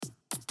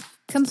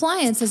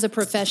Compliance is a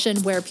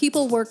profession where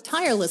people work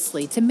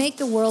tirelessly to make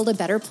the world a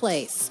better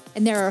place.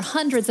 And there are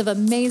hundreds of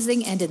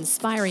amazing and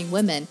inspiring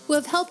women who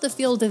have helped the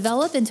field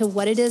develop into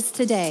what it is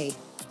today.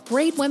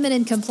 Great Women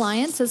in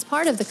Compliance is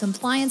part of the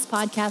Compliance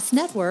Podcast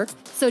Network,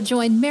 so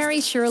join Mary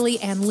Shirley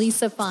and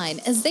Lisa Fine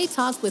as they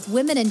talk with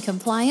women in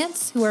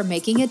compliance who are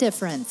making a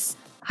difference.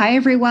 Hi,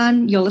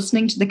 everyone. You're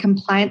listening to the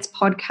Compliance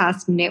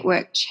Podcast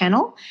Network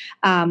channel.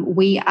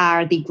 We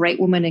are the Great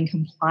Women in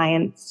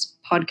Compliance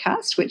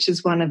podcast, which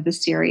is one of the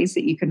series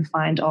that you can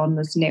find on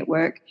this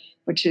network,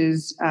 which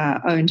is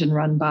owned and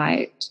run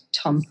by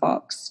Tom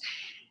Fox.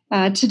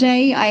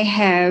 Today, I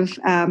have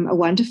a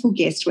wonderful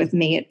guest with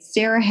me. It's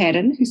Sarah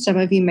Haddon, who some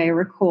of you may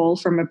recall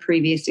from a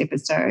previous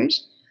episode.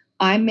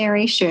 I'm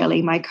Mary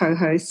Shirley. My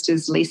co-host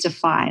is Lisa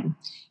Fine.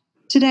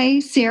 Today,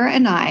 Sarah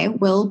and I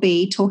will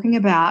be talking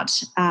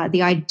about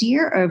the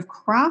idea of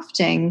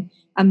crafting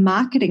a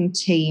marketing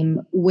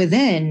team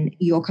within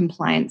your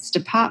compliance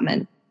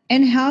department.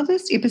 And how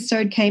this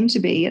episode came to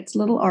be, its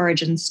little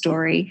origin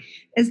story,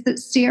 is that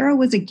Sarah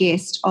was a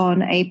guest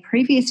on a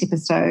previous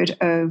episode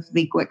of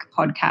the GWIC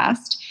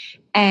podcast,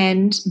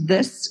 and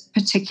this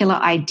particular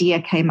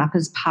idea came up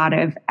as part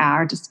of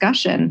our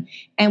discussion.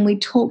 And we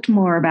talked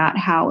more about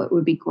how it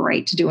would be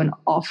great to do an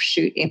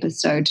offshoot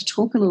episode to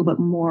talk a little bit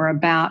more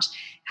about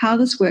how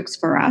this works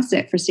for us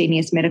at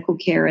Fresenius Medical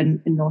Care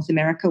in North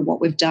America, what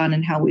we've done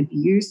and how we've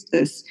used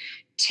this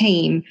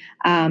team,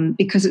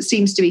 because it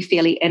seems to be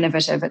fairly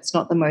innovative. It's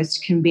not the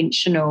most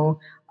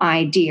conventional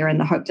idea, in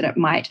the hope that it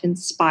might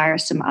inspire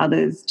some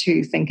others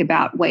to think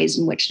about ways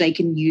in which they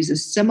can use a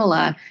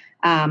similar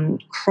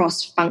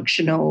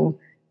cross-functional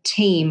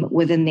team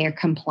within their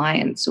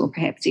compliance or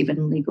perhaps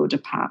even legal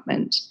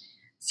department.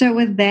 So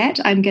with that,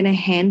 I'm going to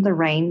hand the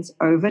reins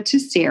over to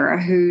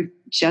Sarah, who,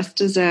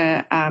 just as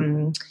a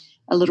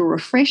little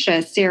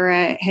refresher,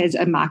 Sarah has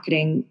a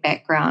marketing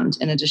background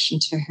in addition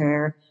to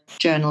her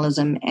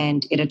journalism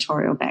and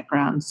editorial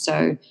background.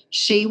 So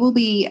she will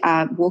be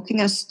walking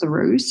us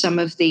through some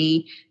of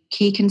the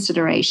key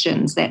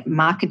considerations that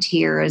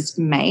marketeers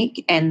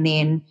make, and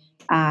then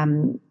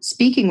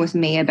speaking with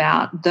me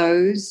about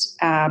those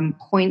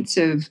points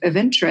of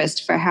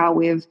interest for how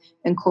we've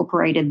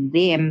incorporated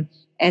them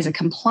as a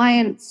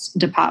compliance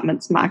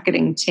department's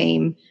marketing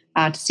team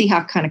to see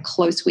how kind of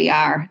close we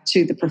are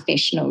to the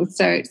professionals.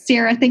 So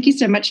Sarah, thank you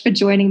so much for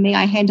joining me.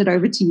 I hand it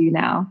over to you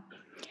now.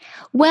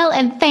 Well,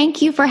 and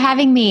thank you for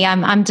having me.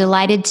 I'm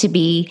delighted to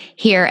be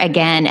here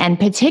again, and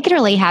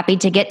particularly happy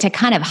to get to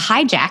kind of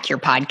hijack your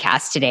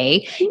podcast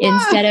today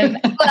instead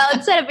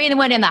of being the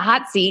one in the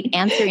hot seat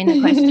answering the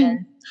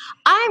questions.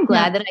 I'm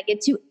glad that I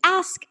get to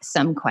ask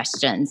some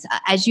questions.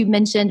 As you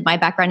mentioned, my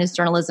background is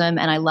journalism,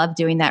 and I love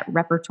doing that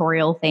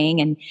repertorial thing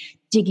and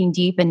digging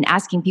deep and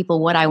asking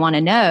people what I want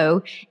to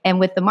know. And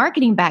with the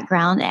marketing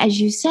background,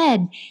 as you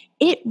said,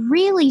 it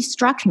really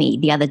struck me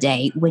the other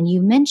day when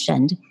you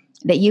mentioned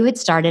that you had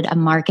started a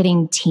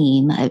marketing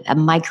team, a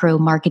micro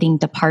marketing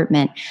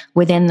department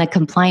within the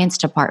compliance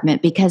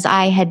department, because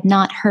I had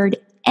not heard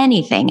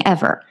anything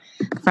ever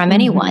from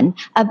anyone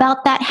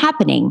about that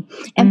happening.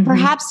 And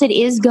perhaps it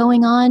is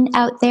going on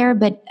out there,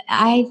 but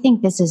I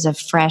think this is a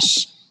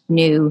fresh,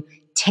 new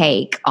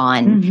take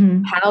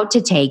on how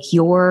to take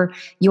your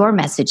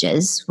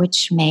messages,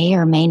 which may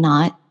or may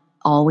not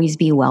always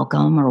be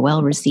welcome or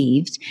well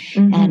received,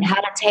 and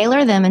how to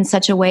tailor them in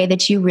such a way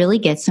that you really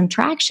get some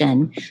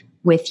traction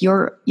with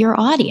your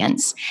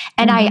audience.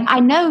 And I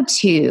know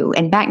too,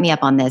 and back me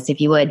up on this if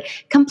you would,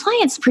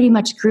 compliance pretty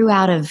much grew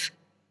out of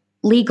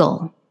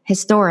legal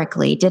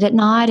historically, did it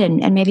not? And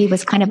maybe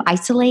was kind of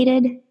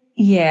isolated?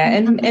 Yeah,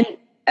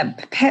 and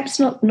perhaps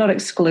not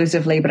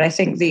exclusively, but I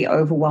think the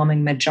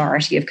overwhelming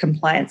majority of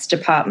compliance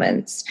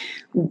departments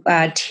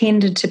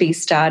tended to be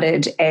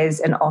started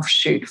as an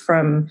offshoot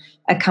from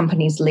a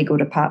company's legal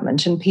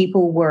department, and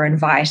people were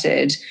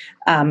invited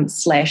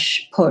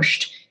 /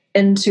 pushed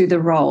into the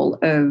role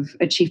of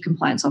a chief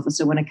compliance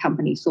officer when a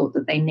company thought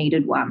that they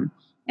needed one.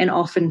 And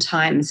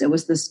oftentimes it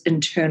was this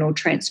internal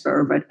transfer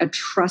of a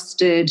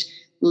trusted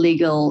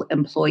legal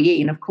employee.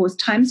 And of course,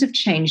 times have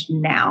changed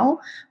now,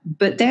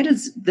 but that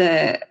is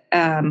the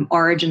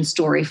origin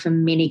story for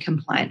many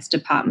compliance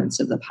departments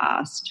of the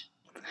past.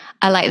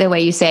 I like the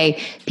way you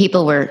say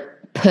people were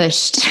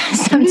pushed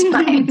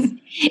sometimes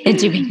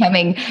into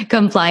becoming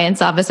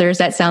compliance officers.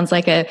 That sounds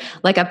like a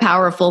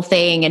powerful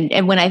thing.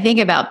 And when I think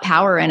about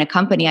power in a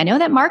company, I know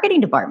that marketing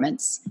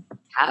departments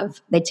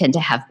tend to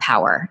have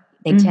power.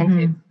 They tend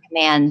to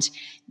command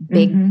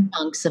big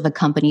chunks of a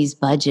company's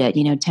budget,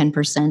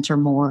 10% or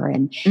more.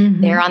 And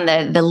they're on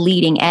the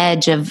leading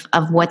edge of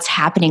what's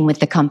happening with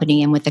the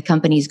company and with the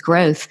company's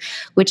growth,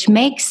 which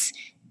makes,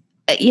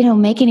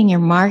 making your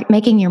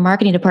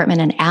marketing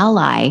department an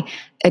ally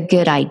a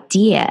good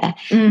idea.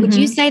 Would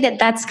you say that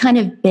that's kind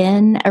of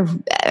been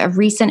a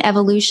recent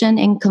evolution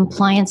in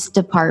compliance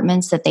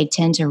departments, that they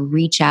tend to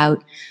reach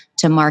out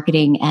to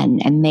marketing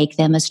and make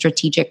them a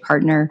strategic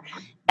partner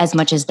as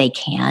much as they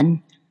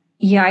can?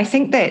 Yeah, I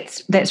think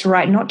that's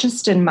right, not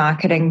just in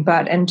marketing,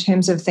 but in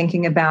terms of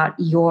thinking about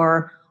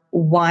your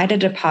wider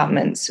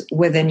departments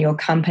within your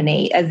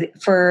company.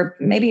 For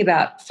maybe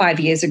about 5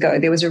 years ago,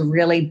 there was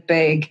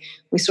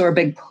we saw a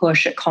big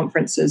push at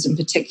conferences in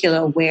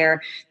particular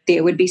where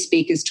there would be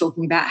speakers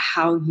talking about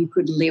how you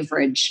could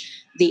leverage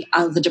the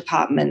other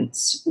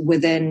departments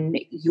within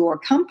your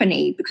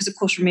company. Because of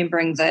course,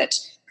 remembering that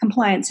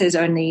compliance has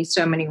only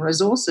so many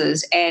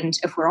resources, and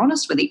if we're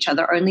honest with each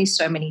other, only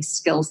so many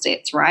skill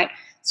sets, right?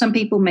 Some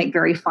people make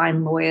very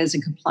fine lawyers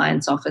and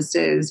compliance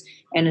officers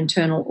and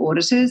internal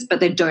auditors, but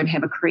they don't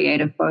have a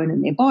creative bone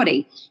in their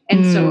body.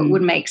 And so it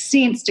would make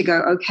sense to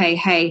go, okay,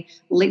 hey,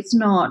 let's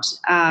not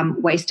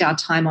waste our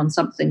time on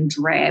something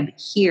drab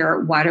here.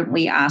 Why don't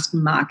we ask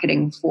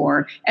marketing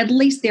for at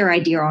least their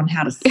idea on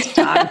how to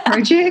start a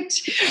project?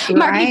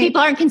 Marketing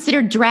people aren't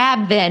considered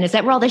drab then. Is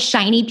that where all the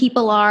shiny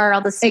people are?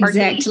 All the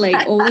sparkly? Exactly.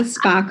 All the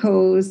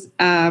sparkles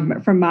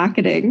from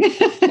marketing.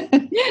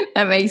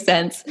 That makes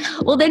sense.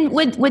 Well, then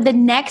would the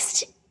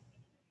next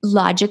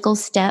logical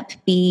step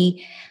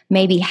be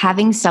maybe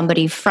having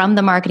somebody from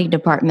the marketing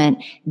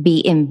department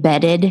be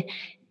embedded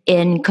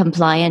in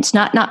compliance,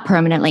 not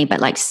permanently, but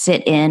like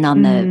sit in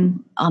on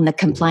the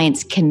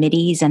compliance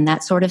committees and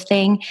that sort of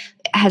thing?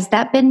 Has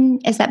that been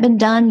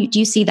done? Do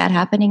you see that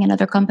happening in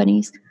other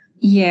companies?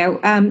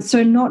 Yeah,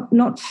 so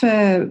not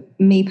for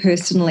me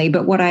personally,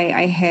 but what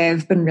I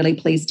have been really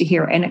pleased to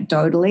hear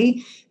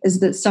anecdotally is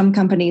that some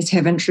companies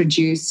have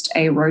introduced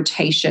a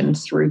rotation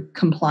through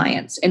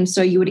compliance. And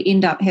so you would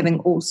end up having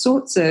all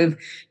sorts of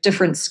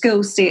different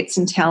skill sets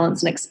and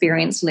talents and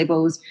experience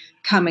levels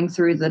coming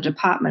through the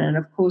department. And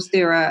of course,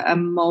 there are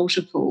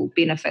multiple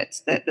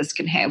benefits that this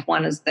can have.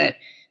 One is that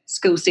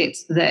skill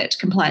sets that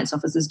compliance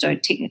officers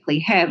don't technically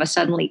have are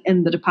suddenly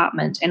in the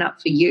department and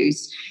up for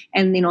use.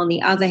 And then on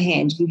the other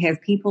hand, you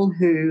have people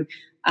who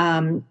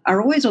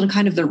are always on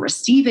kind of the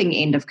receiving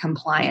end of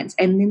compliance,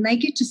 and then they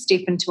get to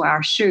step into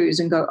our shoes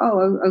and go,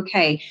 oh,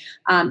 okay,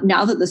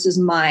 now that this is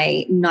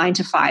my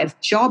 9-to-5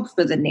 job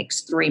for the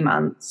next 3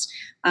 months,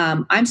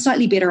 I'm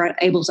slightly better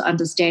able to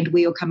understand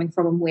where you're coming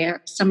from and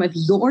where some of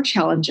your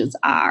challenges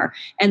are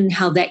and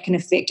how that can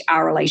affect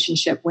our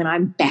relationship when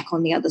I'm back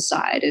on the other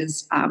side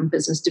as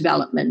business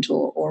development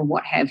or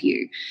what have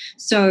you.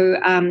 So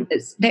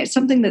that's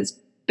something that's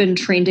been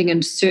trending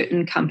in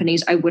certain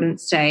companies. I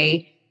wouldn't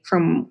say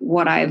from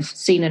what I've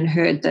seen and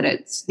heard that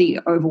it's the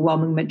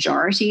overwhelming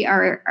majority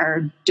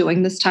are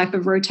doing this type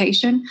of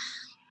rotation.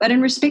 But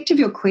in respect of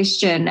your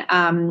question,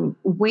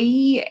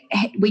 we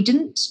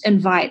didn't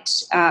invite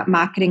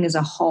marketing as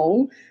a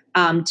whole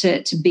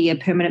to be a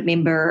permanent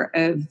member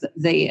of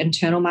the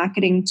internal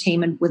marketing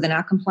team within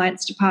our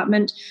compliance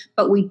department,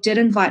 but we did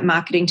invite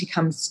marketing to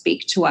come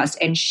speak to us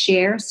and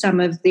share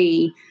some of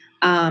the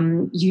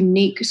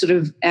unique sort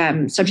of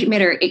subject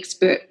matter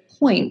expert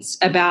points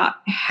about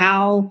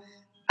how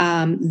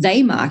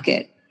they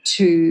market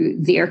to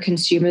their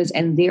consumers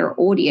and their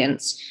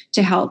audience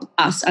to help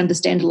us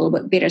understand a little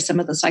bit better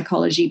some of the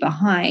psychology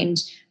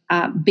behind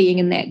being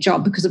in that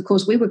job. Because, of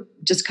course, we were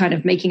just kind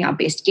of making our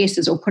best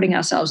guesses or putting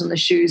ourselves in the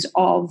shoes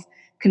of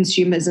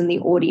consumers and the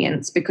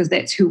audience, because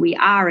that's who we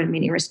are in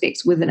many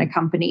respects within a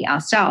company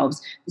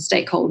ourselves, the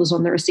stakeholders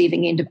on the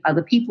receiving end of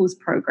other people's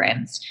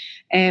programs.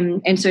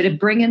 And so to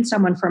bring in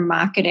someone from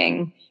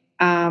marketing,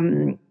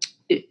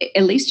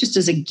 at least just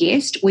as a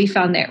guest, we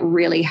found that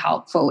really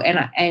helpful.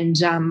 And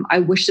I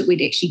wish that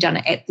we'd actually done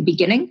it at the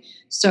beginning.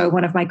 So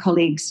one of my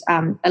colleagues,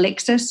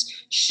 Alexis,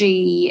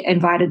 she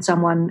invited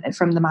someone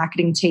from the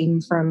marketing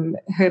team from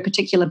her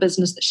particular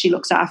business that she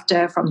looks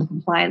after from the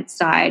compliance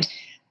side.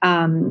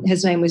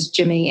 His name was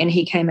Jimmy, and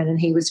he came in and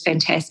he was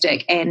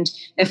fantastic. And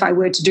if I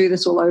were to do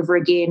this all over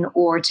again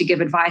or to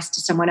give advice to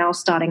someone else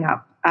starting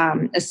up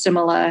a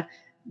similar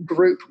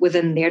group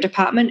within their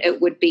department, it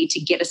would be to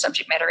get a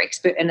subject matter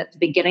expert in at the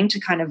beginning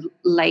to kind of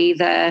lay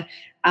the,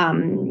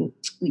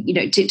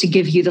 to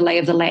give you the lay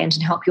of the land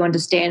and help you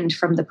understand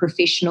from the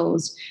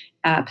professional's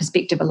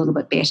perspective a little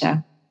bit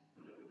better.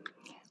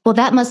 Well,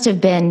 that must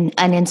have been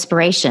an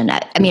inspiration.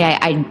 I mean,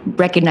 I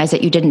recognize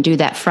that you didn't do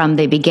that from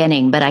the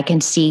beginning, but I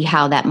can see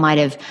how that might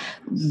have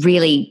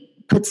really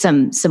put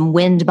some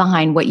wind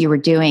behind what you were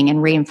doing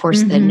and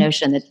reinforced the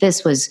notion that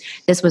this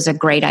was a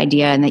great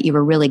idea and that you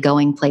were really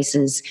going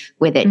places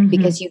with it,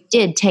 because you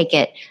did take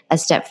it a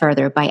step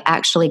further by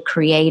actually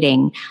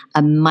creating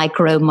a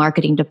micro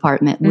marketing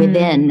department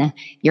within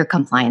your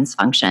compliance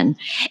function.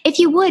 If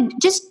you would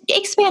just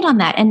expand on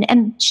that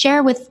and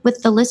share with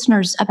the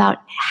listeners about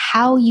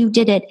how you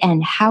did it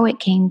and how it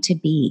came to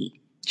be.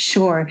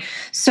 Sure.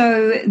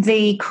 So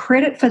the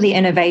credit for the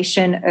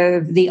innovation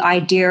of the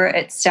idea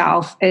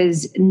itself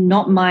is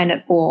not mine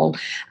at all.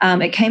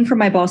 It came from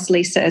my boss,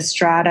 Lisa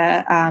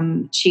Estrada,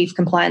 Chief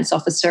Compliance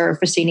Officer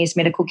for Seniors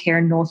Medical Care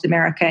in North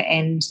America.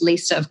 And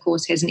Lisa, of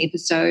course, has an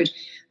episode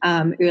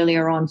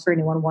earlier on for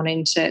anyone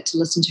wanting to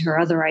listen to her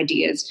other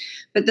ideas.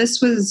 But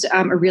this was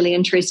a really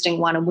interesting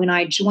one. And when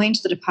I joined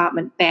the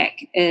department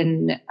back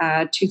in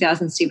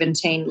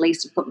 2017,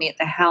 Lisa put me at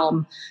the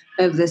helm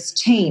of this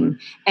team.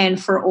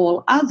 And for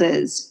all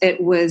others,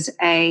 it was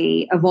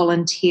a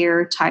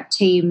volunteer type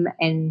team,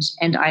 and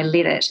I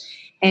led it.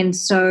 And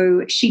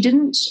so she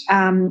didn't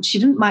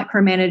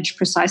micromanage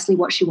precisely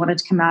what she wanted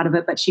to come out of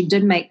it, but she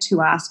did make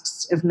 2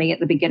 asks of me at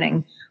the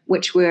beginning,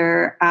 which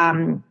were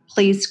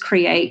please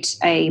create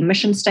a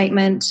mission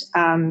statement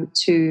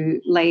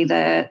to lay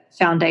the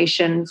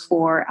foundation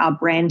for our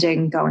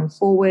branding going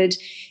forward,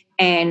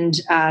 and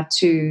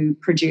to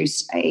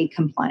produce a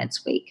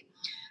compliance week.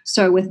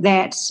 So with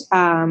that,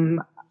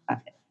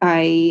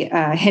 I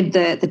had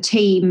the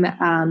team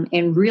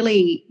and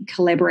really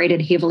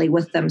collaborated heavily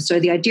with them. So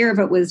the idea of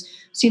it was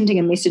sending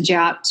a message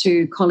out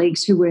to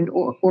colleagues who weren't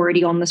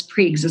already on this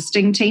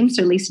pre-existing team.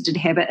 So Lisa did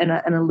have it in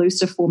a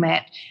looser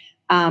format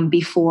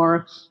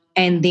before,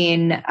 and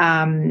then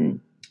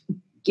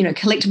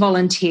collect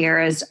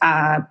volunteers,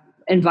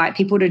 invite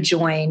people to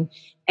join,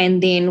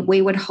 and then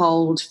we would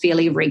hold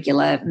fairly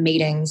regular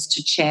meetings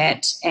to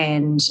chat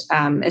and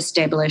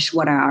establish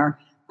what our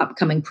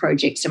upcoming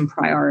projects and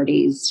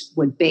priorities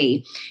would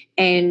be.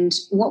 And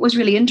what was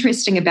really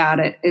interesting about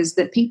it is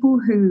that people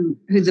who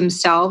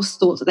themselves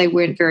thought that they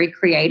weren't very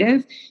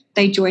creative,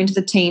 they joined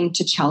the team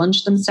to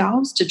challenge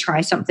themselves, to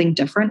try something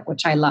different,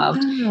 which I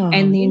loved. Oh,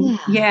 and then,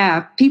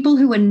 people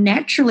who were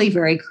naturally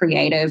very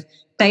creative,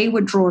 they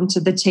were drawn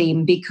to the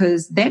team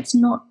because that's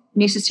not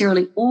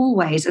necessarily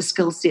always a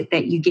skill set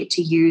that you get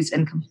to use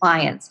in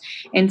compliance.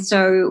 And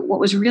so what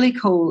was really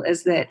cool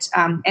is that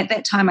at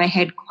that time I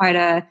had quite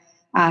a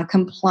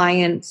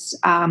compliance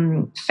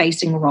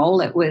facing role.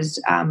 It was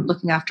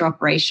looking after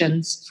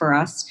operations for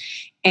us.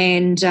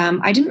 And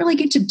I didn't really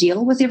get to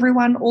deal with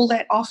everyone all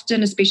that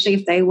often, especially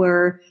if they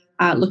were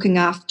looking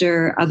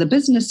after other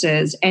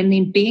businesses. And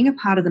then being a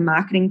part of the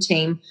marketing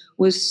team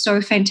was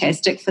so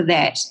fantastic for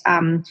that.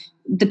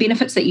 The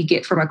benefits that you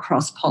get from a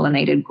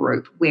cross-pollinated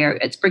group, where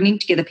it's bringing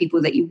together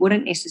people that you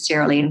wouldn't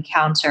necessarily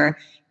encounter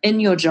in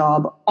your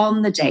job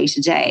on the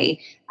day-to-day,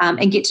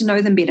 and get to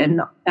know them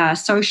better,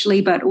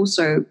 socially, but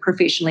also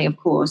professionally, of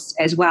course,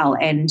 as well.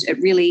 And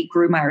it really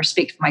grew my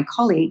respect for my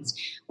colleagues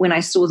when I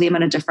saw them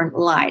in a different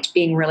light,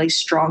 being really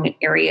strong in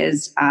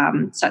areas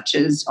such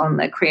as on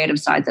the creative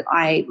side that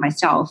I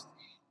myself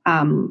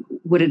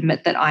would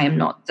admit that I am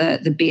not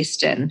the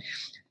best in.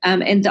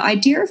 And the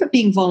idea of it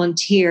being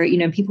volunteer,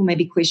 people may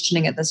be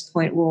questioning at this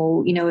point,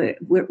 well,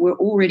 we're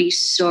already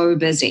so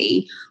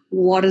busy.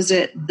 What is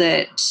it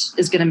that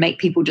is going to make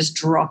people just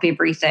drop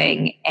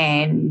everything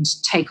and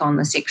take on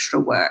this extra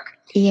work?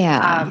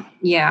 Yeah.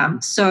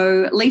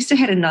 So Lisa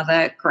had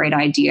another great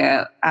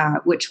idea,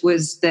 which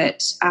was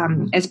that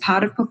as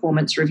part of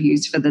performance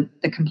reviews for the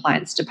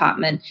compliance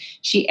department,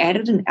 she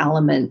added an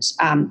element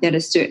that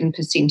a certain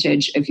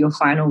percentage of your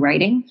final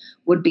rating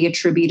would be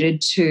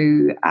attributed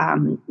to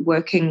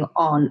working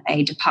on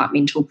a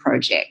departmental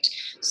project.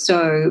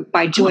 So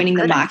by joining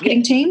the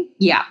marketing team,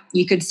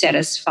 you could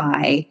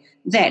satisfy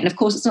that. And of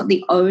course, it's not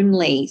the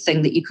only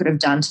thing that you could have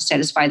done to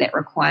satisfy that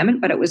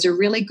requirement, but it was a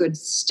really good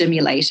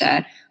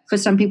stimulator for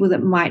some people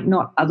that might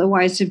not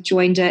otherwise have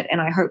joined it. And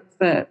I hope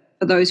for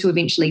those who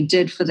eventually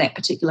did for that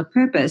particular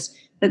purpose,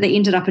 that they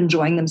ended up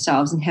enjoying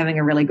themselves and having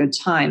a really good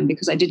time,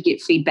 because I did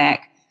get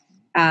feedback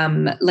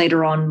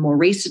later on more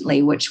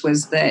recently, which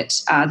was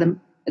that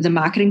the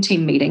marketing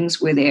team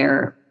meetings were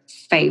their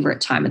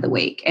favorite time of the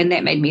week. And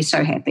that made me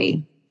so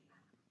happy.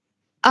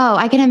 Oh,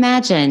 I can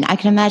imagine.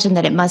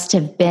 That it must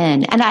have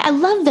been. And I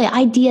love the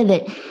idea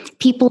that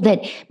people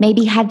that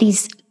maybe had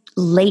these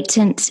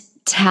latent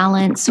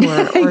talents or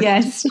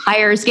yes,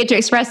 hires get to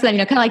express them,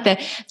 kind of like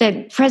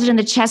the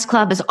president of the chess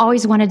club has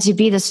always wanted to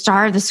be the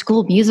star of the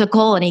school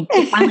musical, and he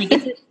finally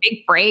gets his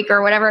big break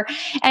or whatever.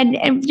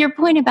 And your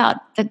point about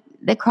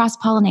the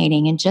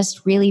cross-pollinating and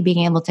just really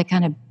being able to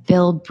kind of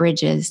build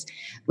bridges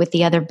with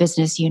the other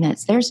business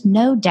units, there's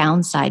no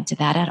downside to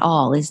that at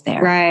all, is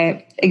there?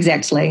 Right.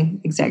 Exactly.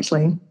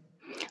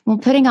 Well,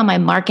 putting on my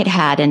market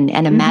hat and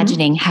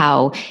imagining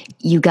how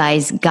you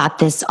guys got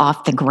this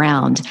off the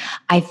ground,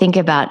 I think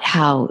about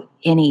how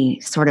any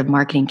sort of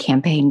marketing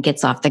campaign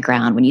gets off the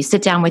ground. When you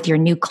sit down with your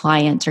new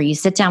client or you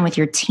sit down with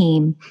your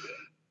team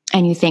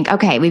and you think,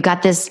 okay, we've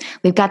got this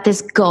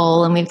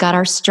goal and we've got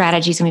our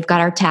strategies and we've got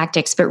our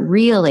tactics, but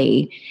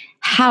really,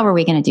 how are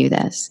we going to do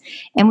this?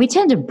 And we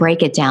tend to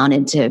break it down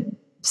into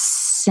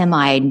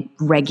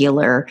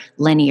semi-regular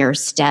linear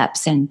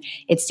steps. And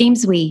it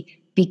seems we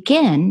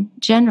begin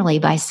generally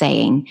by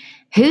saying,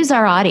 who's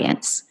our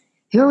audience?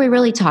 Who are we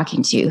really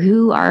talking to?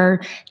 Who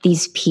are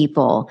these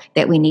people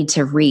that we need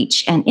to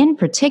reach? And in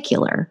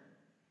particular,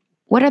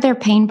 what are their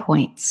pain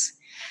points?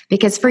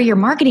 Because for your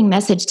marketing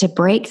message to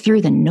break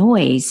through the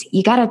noise,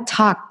 you got to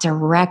talk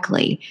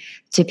directly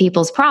to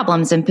people's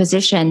problems and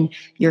position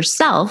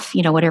yourself,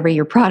 whatever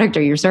your product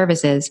or your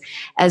service is,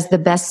 as the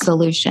best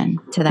solution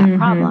to that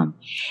problem.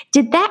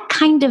 Did that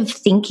kind of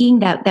thinking,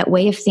 that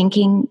way of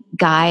thinking,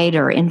 guide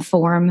or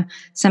inform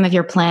some of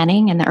your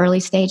planning in the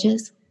early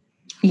stages?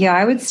 Yeah,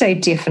 I would say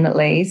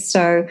definitely.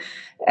 So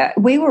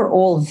we were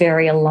all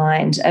very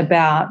aligned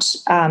about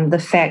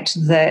the fact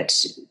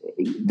that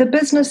the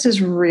business is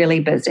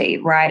really busy,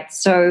 right?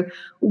 So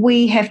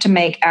we have to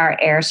make our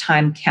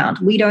airtime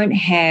count. We don't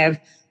have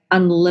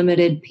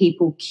unlimited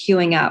people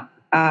queuing up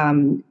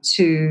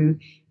to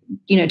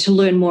to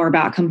learn more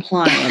about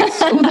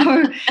compliance.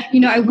 Although,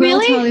 I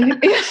will tell you,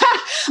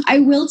 I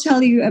will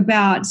tell you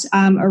about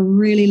a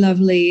really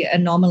lovely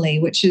anomaly,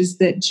 which is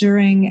that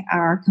during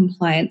our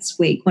compliance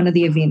week, one of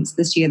the events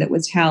this year that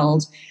was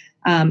held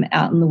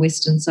out in the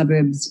western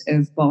suburbs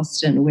of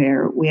Boston,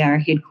 where we are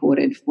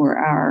headquartered for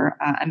our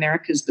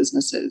Americas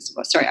businesses.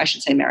 Well, sorry, I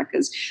should say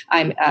Americas.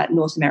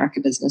 North America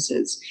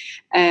businesses.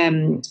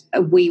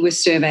 We were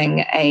serving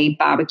a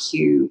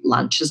barbecue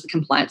lunch as the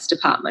compliance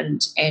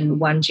department,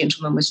 and one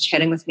gentleman was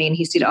chatting with me, and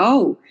he said,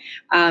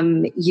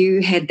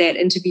 you had that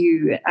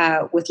interview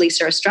with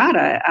Lisa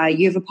Estrada.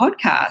 You have a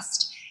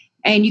podcast.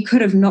 And you could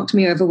have knocked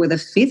me over with a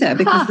feather,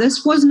 because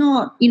this was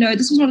not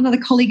another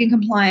colleague in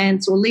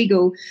compliance or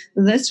legal.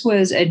 This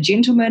was a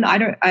gentleman.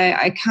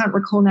 I can't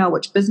recall now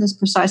which business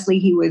precisely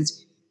he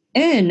was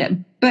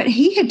in, but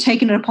he had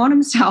taken it upon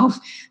himself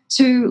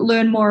to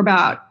learn more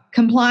about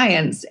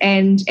compliance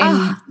and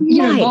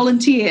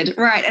volunteered.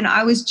 Right. And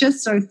I was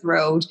just so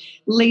thrilled.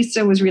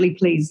 Lisa was really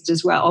pleased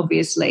as well,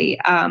 obviously.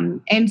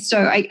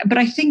 But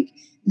I think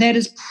that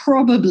is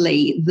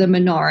probably the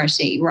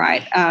minority,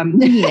 right?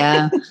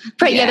 They're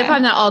probably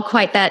not all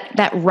quite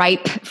that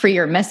ripe for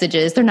your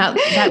messages. They're not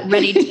that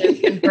ready to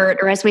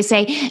convert, or as we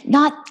say,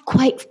 not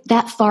quite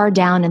that far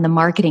down in the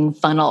marketing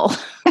funnel.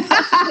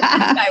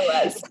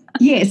 I was.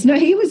 Yes, no,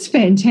 he was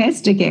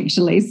fantastic,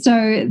 actually.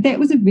 So that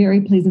was a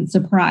very pleasant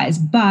surprise.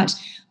 But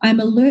I'm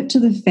alert to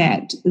the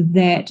fact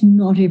that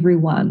not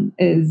everyone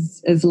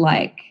is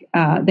like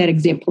that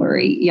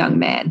exemplary young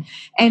man.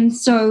 And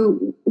so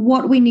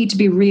what we need to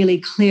be really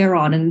clear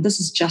on, and this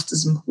is just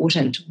as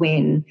important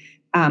when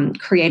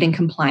creating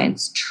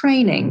compliance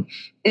training,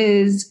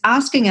 is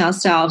asking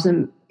ourselves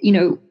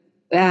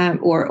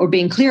or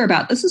being clear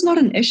about, this is not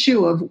an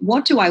issue of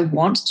what do I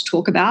want to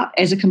talk about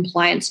as a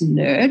compliance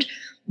nerd,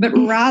 but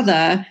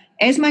rather,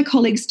 as my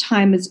colleagues'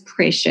 time is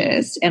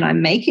precious and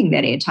I'm making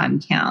that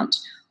airtime count,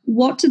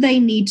 what do they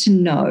need to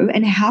know,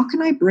 and how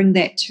can I bring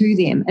that to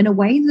them in a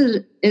way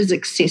that is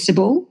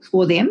accessible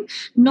for them,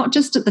 not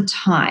just at the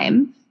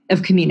time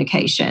of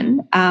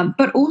communication,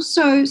 but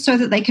also so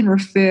that they can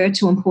refer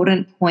to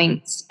important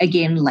points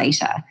again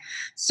later.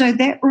 So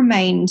that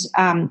remained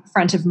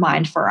front of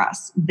mind for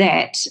us,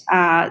 that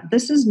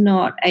this is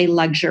not a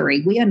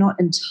luxury. We are not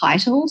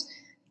entitled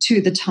to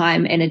the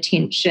time and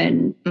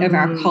attention of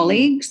our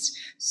colleagues.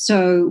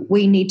 So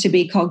we need to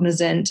be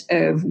cognizant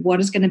of what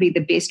is going to be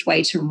the best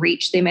way to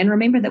reach them. And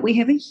remember that we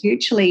have a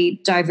hugely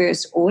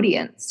diverse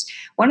audience.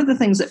 One of the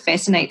things that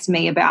fascinates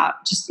me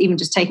about just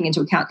taking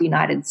into account the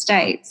United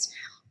States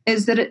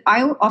is that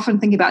I often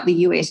think about the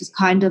US as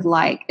kind of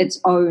like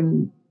its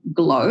own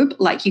globe.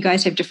 Like, you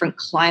guys have different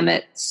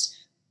climates,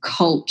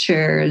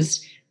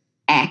 cultures,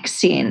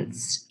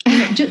 accents,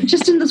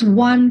 just in this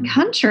one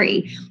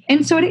country.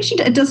 And so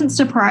it doesn't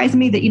surprise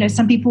me that,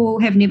 some people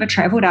have never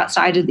traveled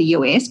outside of the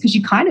US, because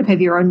you kind of have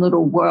your own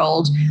little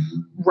world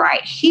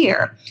right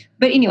here.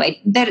 But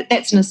anyway,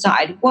 that's an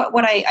aside.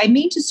 What I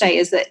mean to say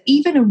is that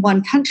even in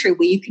one country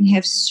where you can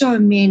have so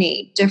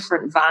many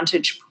different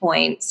vantage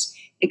points,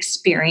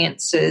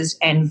 experiences,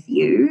 and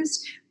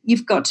views,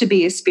 you've got to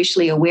be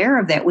especially aware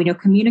of that when you're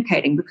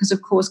communicating, because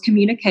of course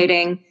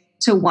communicating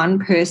to one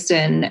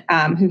person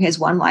who has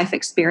one life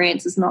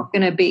experience is not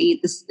going to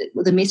be,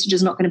 the message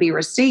is not going to be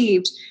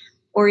received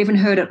or even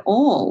heard at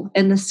all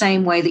in the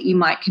same way that you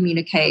might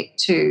communicate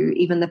to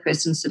even the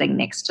person sitting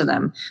next to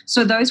them.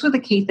 So those were the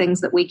key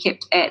things that we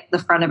kept at the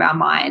front of our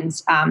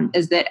minds,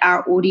 is that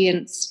our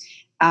audience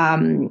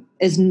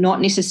is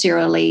not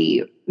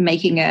necessarily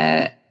making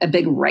a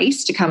big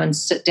race to come and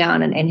sit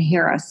down and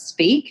hear us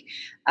speak,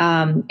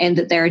 and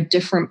that there are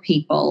different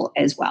people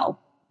as well.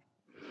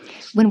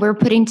 When we're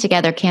putting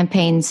together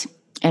campaigns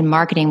and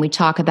marketing, we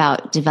talk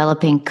about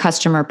developing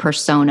customer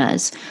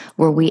personas,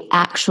 where we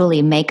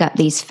actually make up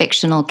these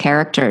fictional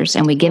characters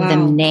and we give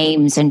them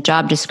names and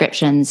job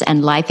descriptions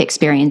and life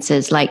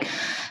experiences, like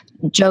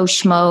Joe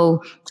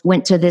Schmo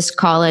went to this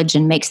college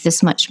and makes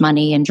this much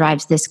money and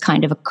drives this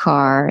kind of a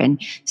car,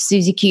 and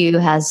Susie Q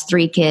has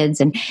 3 kids.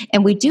 And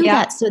we do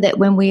that so that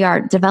when we are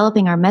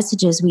developing our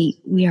messages,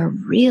 we are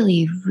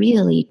really,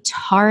 really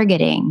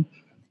targeting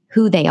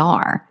who they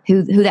are,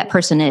 who that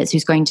person is,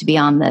 who's going to be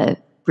on the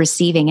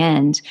receiving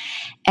end.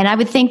 And I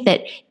would think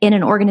that in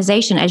an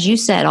organization, as you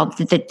said, all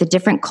the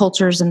different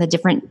cultures and the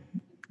different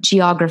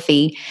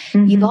geography,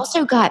 you've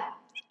also got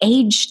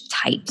age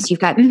types. You've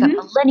got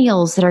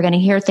millennials that are going to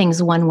hear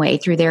things one way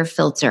through their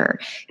filter.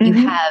 You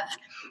have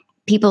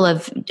people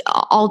of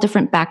all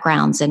different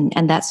backgrounds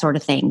and that sort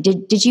of thing.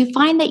 Did you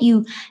find that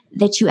you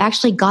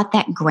actually got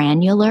that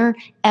granular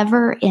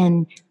ever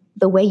in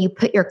the way you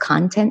put your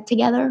content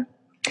together?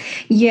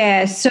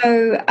 Yeah.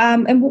 So,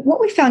 and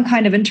what we found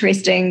kind of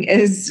interesting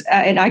is,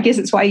 and I guess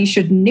it's why you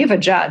should never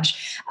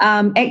judge,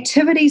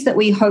 activities that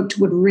we hoped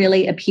would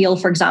really appeal,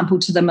 for example,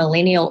 to the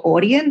millennial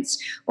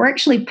audience were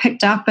actually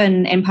picked up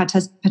and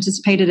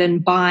participated in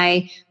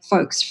by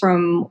folks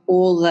from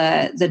all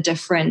the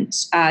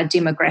different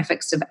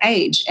demographics of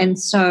age. And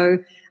so,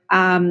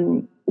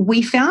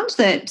 we found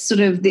that sort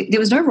of there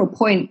was no real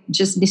point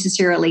just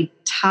necessarily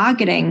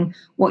targeting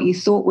what you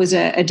thought was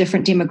a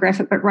different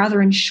demographic, but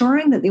rather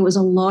ensuring that there was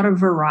a lot of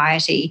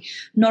variety,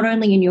 not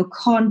only in your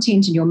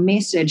content and your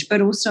message, but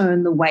also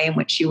in the way in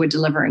which you were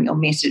delivering your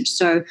message.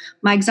 So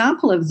my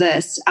example of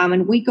this,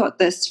 and we got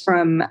this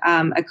from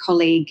a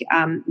colleague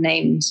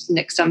named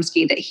Nick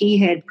Sumsky, that he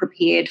had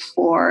prepared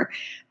for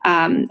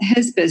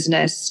his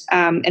business,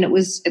 and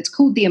it's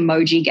called the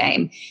Emoji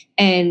Game.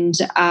 And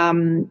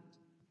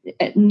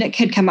Nick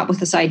had come up with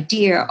this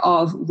idea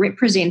of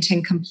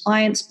representing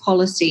compliance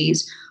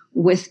policies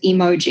with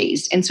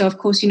emojis. And so, of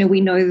course,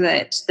 we know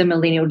that the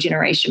millennial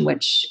generation,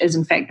 which is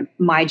in fact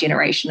my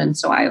generation, and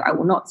so I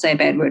will not say a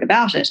bad word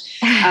about it,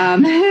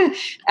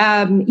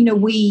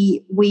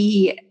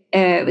 we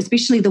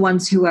especially the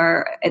ones who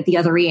are at the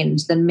other end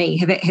than me,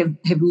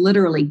 have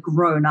literally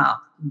grown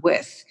up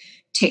with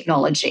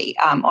technology.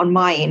 On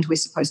my end, we're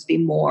supposed to be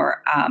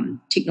more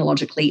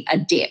technologically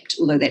adept,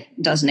 although that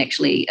doesn't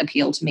actually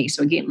appeal to me.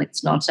 So again,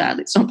 let's not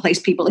place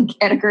people in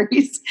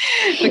categories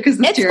because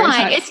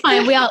it's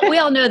fine. We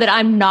all know that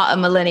I'm not a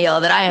millennial.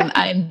 That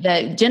I'm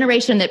the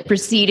generation that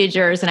preceded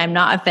yours, and I'm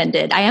not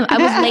offended. I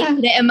was late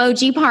to the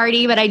emoji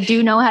party, but I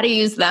do know how to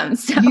use them.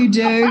 So. You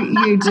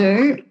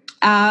do.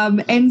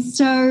 And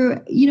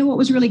so, what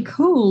was really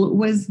cool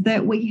was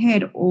that we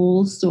had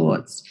all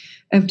sorts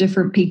of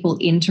different people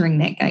entering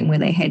that game where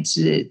they had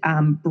to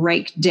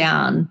break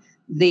down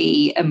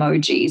the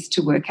emojis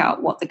to work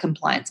out what the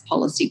compliance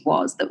policy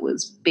was that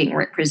was being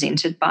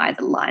represented by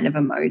the line of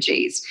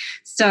emojis.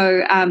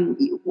 So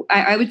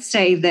I would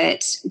say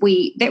that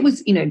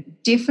was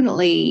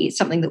definitely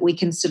something that we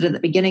considered at the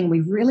beginning.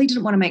 We really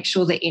didn't want to make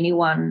sure that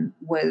anyone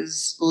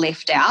was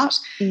left out.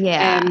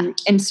 Yeah.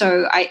 And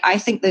so I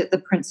think that the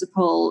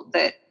principle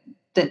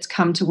that's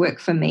come to work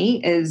for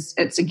me is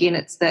it's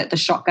the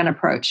shotgun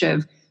approach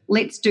of,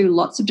 let's do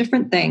lots of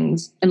different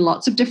things in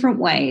lots of different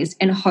ways,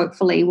 and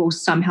hopefully we'll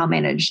somehow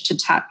manage to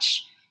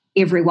touch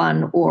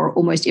everyone or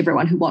almost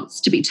everyone who wants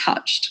to be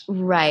touched.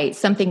 Right.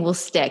 Something will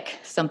stick.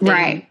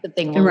 Something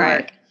will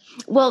work.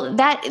 Well,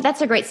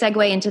 that's a great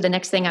segue into the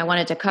next thing I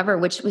wanted to cover,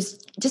 which was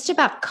just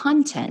about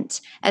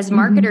content. As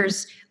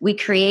marketers, we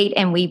create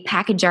and we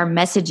package our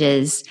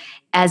messages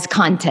as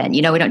content.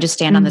 We don't just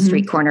stand on the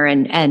street corner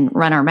and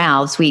run our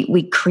mouths.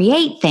 We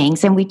create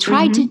things, and we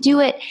try to do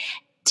it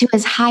to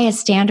as high a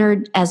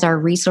standard as our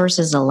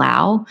resources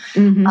allow.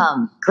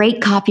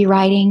 Great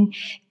copywriting,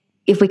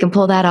 if we can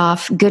pull that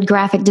off, good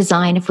graphic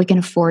design, if we can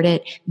afford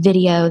it,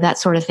 video, that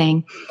sort of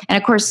thing. And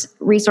of course,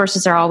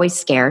 resources are always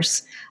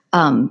scarce.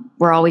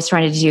 We're always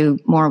trying to do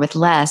more with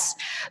less.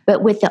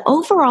 But with the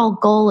overall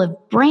goal of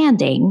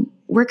branding,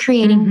 we're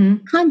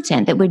creating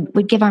content that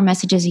would give our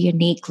messages a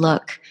unique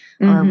look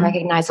or a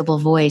recognizable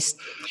voice.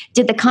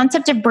 Did the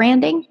concept of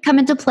branding come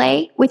into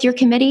play with your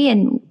committee?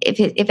 And if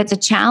it's a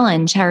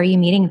challenge, how are you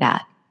meeting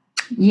that?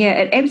 Yeah,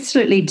 it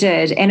absolutely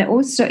did. And it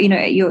also,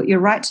 you're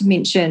right to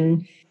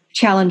mention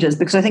challenges,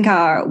 because I think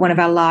one of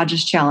our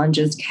largest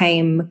challenges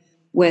came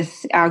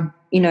with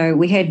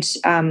we had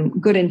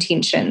good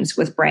intentions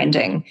with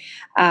branding.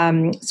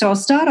 So I'll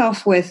start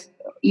off with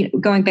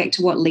going back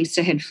to what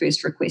Lisa had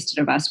first requested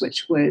of us,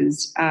 which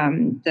was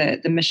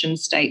the mission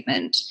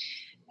statement.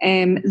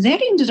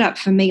 That ended up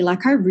for me,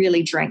 like, I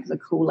really drank the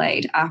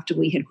Kool-Aid after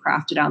we had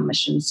crafted our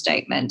mission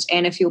statement.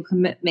 And if you'll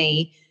permit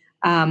me,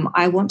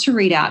 I want to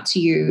read out to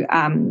you.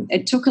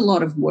 It took a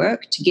lot of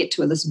work to get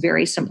to this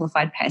very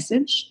simplified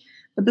passage,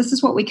 but this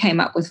is what we came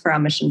up with for our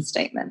mission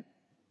statement.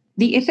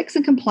 The Ethics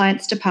and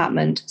Compliance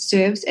Department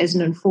serves as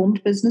an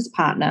informed business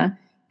partner,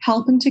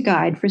 helping to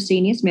guide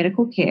Fresenius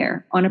Medical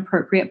Care on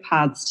appropriate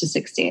paths to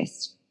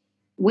success.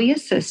 We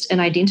assist in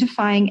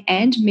identifying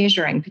and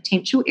measuring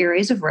potential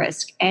areas of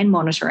risk and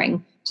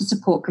monitoring to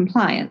support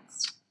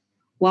compliance.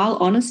 While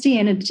honesty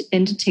and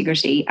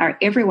integrity are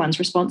everyone's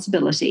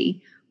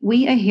responsibility,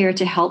 we are here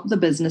to help the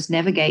business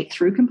navigate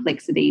through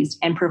complexities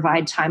and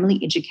provide timely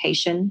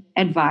education,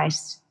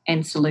 advice,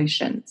 and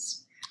solutions.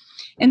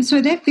 And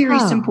so that very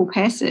simple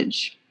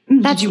passage.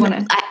 I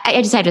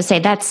just have to say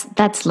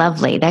that's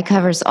lovely. That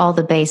covers all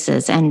the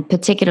bases, and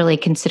particularly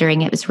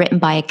considering it was written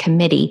by a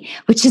committee,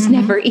 which is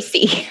never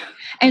easy.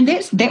 And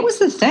that was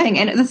the thing.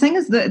 And the thing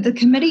is, the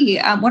committee,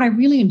 what I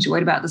really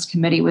enjoyed about this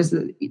committee was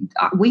that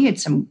we had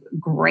some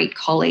great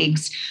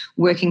colleagues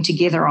working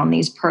together on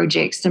these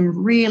projects,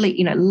 some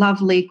really,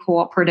 lovely,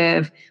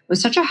 cooperative. It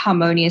was such a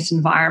harmonious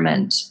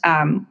environment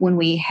when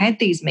we had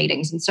these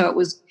meetings. And so it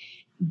was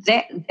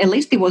that, at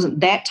least there wasn't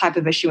that type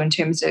of issue in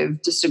terms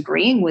of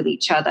disagreeing with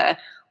each other.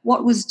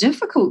 What was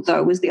difficult,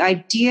 though, was the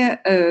idea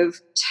of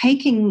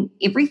taking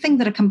everything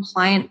that a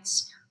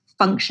compliance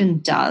function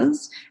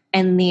does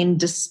and then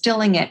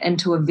distilling it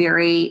into a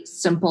very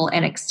simple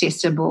and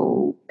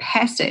accessible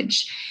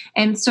passage.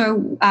 And so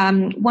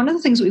one of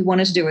the things we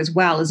wanted to do as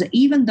well is that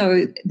even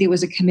though there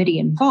was a committee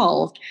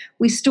involved,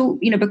 we still,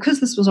 because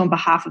this was on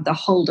behalf of the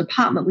whole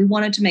department, we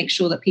wanted to make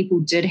sure that people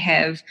did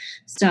have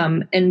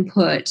some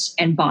input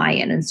and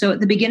buy-in. And so at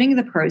the beginning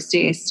of the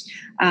process,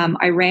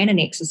 I ran an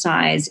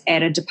exercise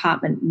at a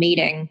department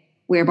meeting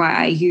whereby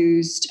I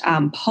used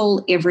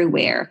Poll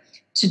Everywhere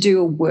to do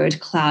a word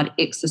cloud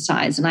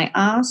exercise. And I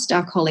asked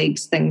our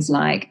colleagues things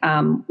like,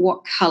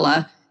 what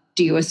color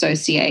do you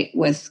associate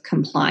with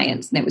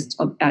compliance? And that was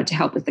to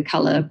help with the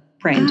color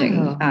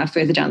branding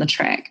further down the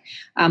track.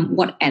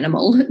 What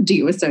animal do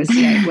you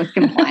associate with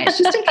compliance?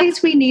 Just in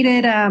case we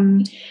needed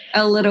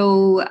a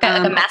little...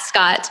 the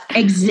mascot.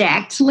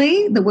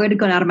 Exactly. The word had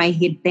gone out of my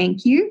head.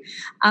 Thank you.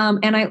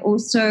 And I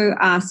also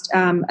asked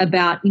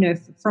about,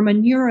 from a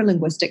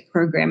neuro-linguistic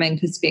programming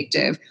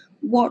perspective,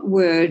 what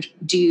word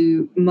do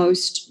you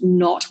most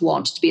not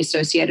want to be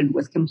associated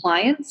with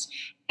compliance?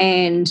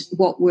 And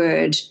what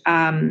word,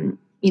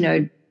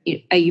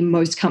 are you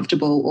most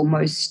comfortable or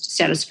most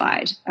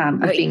satisfied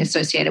with being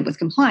associated with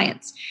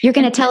compliance? You're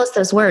going to tell us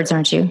those words,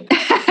 aren't you?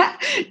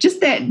 Just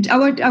that, I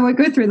won't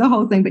go through the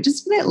whole thing, but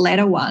just for that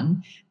latter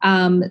one,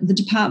 the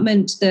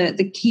department,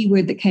 the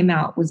keyword that came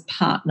out was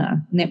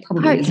partner, and that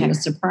probably isn't a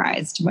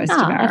surprise to most of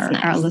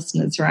our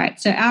listeners, right?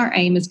 So our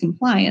aim as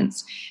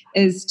compliance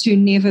is to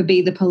never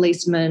be the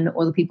policeman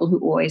or the people who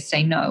always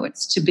say no.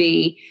 It's to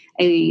be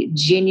a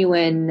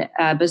genuine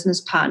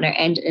business partner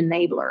and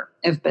enabler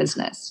of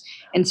business.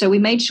 And so we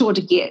made sure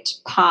to get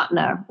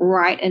partner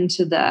right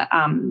into the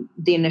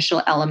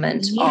initial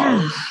element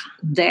of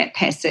that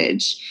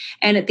passage.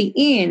 And at the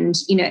end,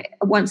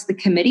 once the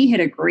committee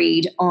had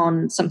agreed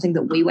on something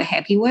that we were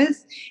happy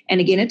with, and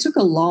again, it took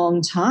a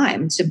long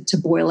time to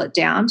boil it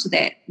down to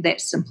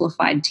that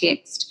simplified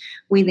text,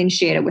 we then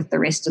shared it with the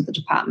rest of the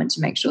department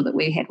to make sure that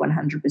we had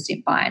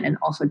 100% buy-in and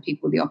offered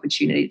people the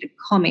opportunity to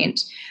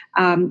comment.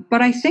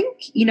 But I think,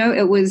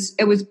 it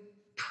was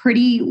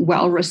pretty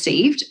well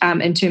received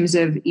in terms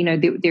of,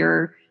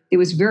 there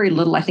was very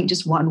little. I think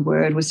just one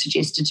word was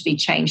suggested to be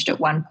changed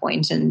at one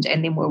point, and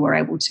then we were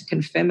able to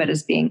confirm it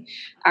as being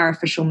our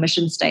official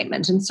mission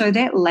statement. And so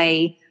that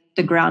lay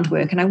the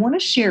groundwork. And I want to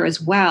share as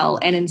well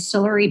an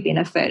ancillary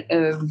benefit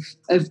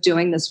of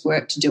doing this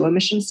work to do a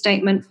mission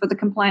statement for the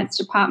compliance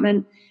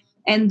department.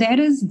 And that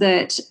is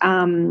that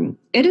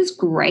it is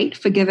great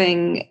for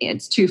giving,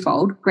 it's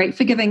twofold, great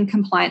for giving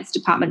compliance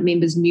department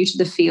members new to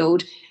the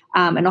field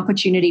an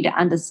opportunity to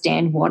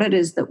understand what it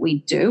is that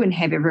we do and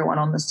have everyone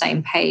on the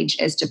same page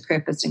as to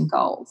purpose and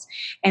goals.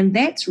 And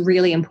that's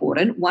really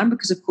important. One,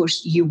 because of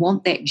course you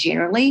want that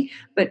generally,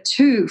 but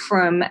two,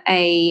 from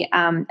a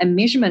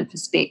measurement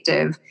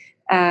perspective,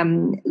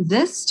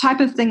 this type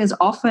of thing is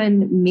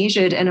often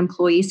measured in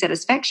employee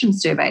satisfaction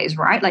surveys,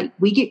 right? Like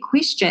we get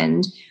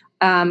questioned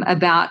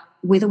about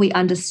whether we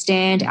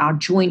understand our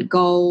joint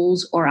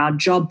goals or our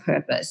job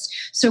purpose.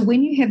 So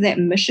when you have that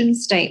mission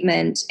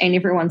statement and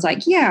everyone's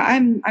like, yeah,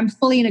 I'm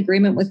fully in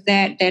agreement with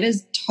that, that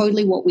is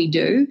totally what we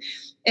do,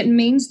 it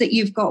means that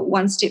you've got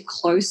one step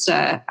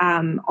closer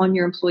on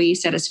your employee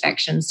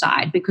satisfaction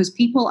side, because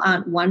people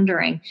aren't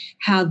wondering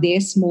how their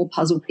small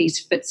puzzle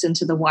piece fits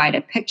into the wider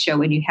picture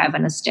when you have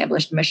an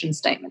established mission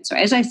statement. So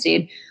as I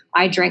said,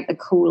 I drank the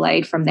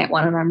Kool-Aid from that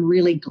one, and I'm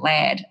really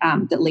glad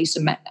that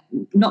Lisa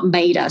not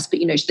made us, but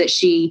that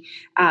she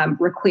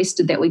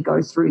requested that we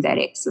go through that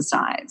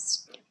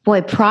exercise.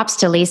 Boy, props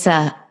to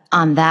Lisa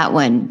on that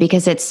one,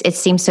 because it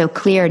seems so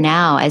clear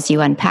now as you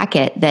unpack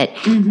it that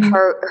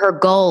her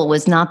goal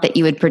was not that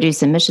you would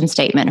produce a mission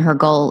statement. Her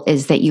goal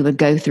is that you would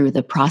go through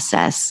the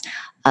process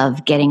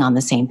of getting on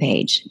the same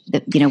page,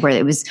 where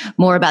it was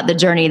more about the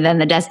journey than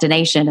the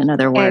destination, in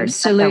other words.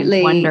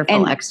 Absolutely. That's a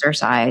wonderful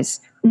exercise.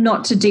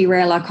 Not to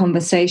derail our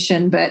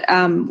conversation, but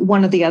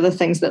one of the other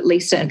things that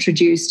Lisa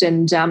introduced,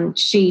 and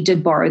she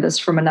did borrow this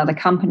from another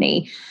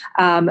company,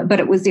 but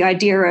it was the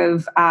idea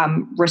of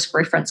risk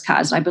reference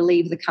cards. And I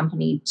believe the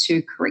company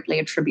to correctly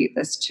attribute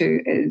this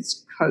to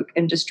is Koch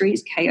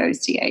Industries,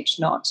 KOCH,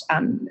 not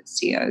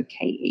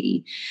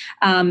COKE.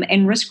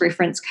 And risk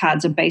reference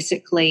cards are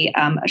basically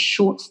a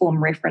short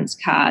form reference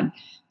card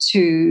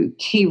to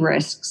key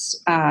risks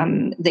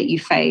that you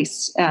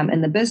face in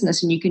the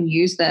business. And you can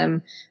use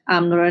them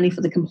not only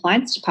for the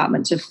compliance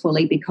department to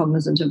fully be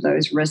cognizant of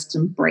those risks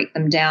and break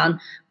them down,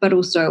 but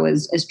also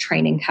as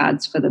training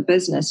cards for the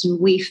business. And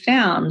we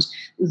found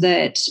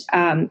that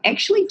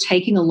actually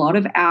taking a lot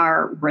of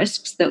our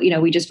risks that,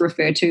 we just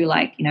refer to,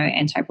 like,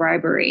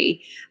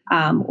 anti-bribery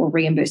or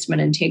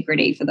reimbursement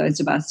integrity for those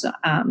of us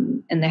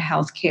in the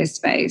healthcare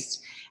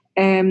space,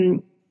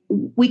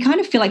 we kind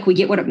of feel like we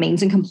get what it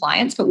means in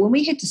compliance, but when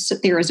we had to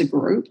sit there as a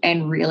group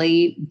and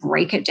really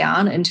break it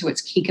down into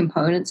its key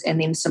components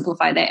and then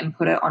simplify that and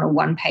put it on a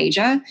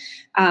one-pager,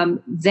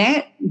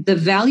 that the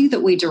value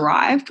that we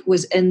derived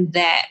was in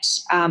that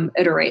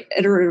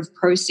iterative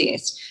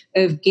process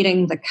of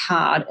getting the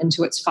card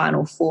into its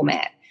final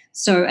format.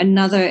 So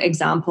another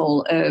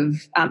example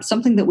of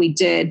something that we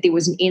did, there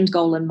was an end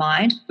goal in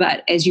mind,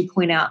 but as you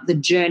point out, the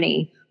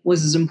journey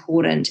was as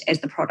important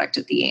as the product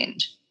at the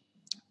end.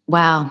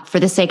 Wow. For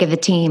the sake of the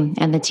team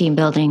and the team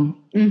building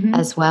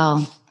as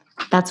well.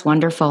 That's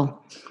wonderful.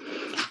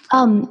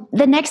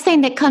 The next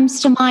thing that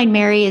comes to mind,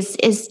 Mary,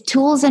 is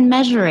tools and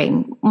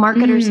measuring.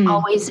 Marketers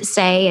always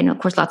say, and of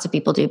course lots of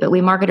people do, but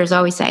we marketers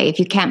always say, if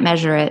you can't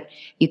measure it,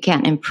 you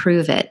can't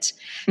improve it.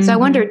 So I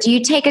wonder, do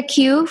you take a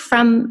cue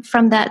from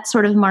that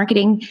sort of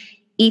marketing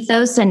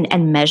ethos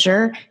and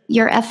measure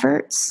your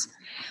efforts?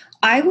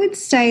 I would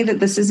say that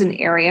this is an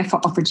area for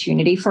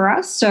opportunity for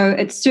us. So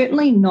it's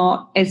certainly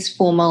not as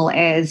formal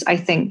as I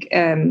think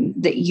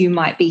that you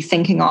might be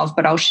thinking of,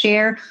 but I'll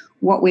share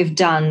what we've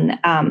done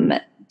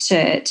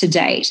to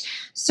date.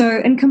 So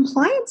in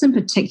compliance in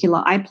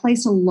particular, I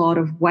place a lot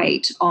of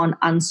weight on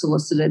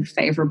unsolicited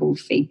favorable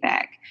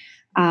feedback.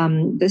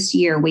 This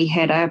year we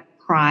had a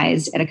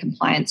prize at a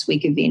Compliance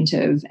Week event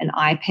of an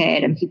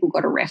iPad, and people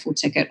got a raffle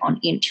ticket on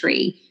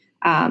entry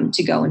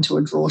to go into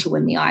a draw to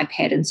win the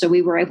iPad. And so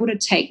we were able to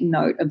take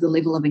note of the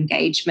level of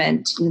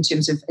engagement in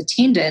terms of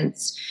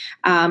attendance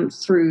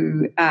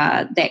through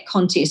that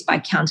contest by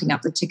counting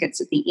up the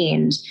tickets at the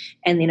end.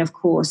 And then, of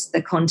course,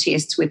 the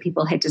contests where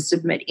people had to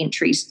submit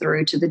entries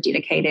through to the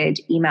dedicated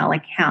email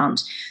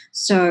account.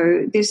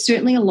 So there's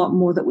certainly a lot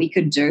more that we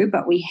could do,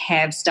 but we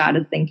have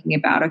started thinking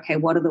about, okay,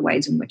 what are the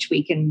ways in which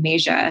we can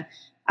measure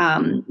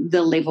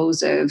the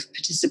levels of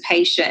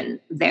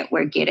participation that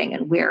we're getting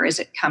and where is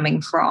it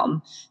coming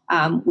from.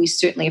 We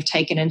certainly have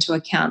taken into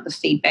account the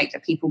feedback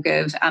that people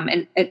give,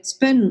 and it's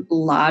been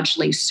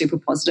largely super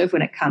positive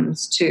when it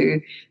comes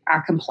to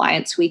our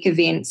Compliance Week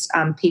events.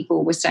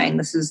 People were saying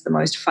this is the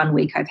most fun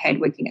week I've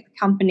had working at the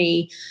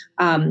company.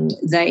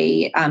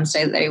 They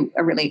say that they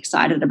are really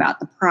excited about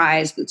the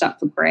prize that's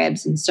up for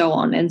grabs and so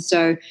on. And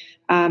so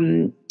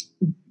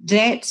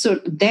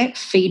that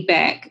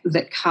feedback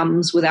that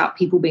comes without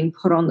people being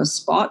put on the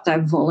spot,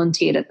 they've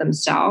volunteered it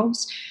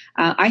themselves.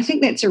 I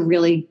think that's a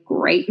really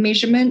great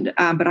measurement,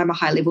 but I'm a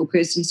high-level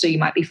person, so you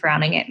might be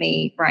frowning at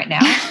me right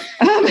now.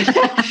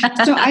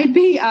 So I'd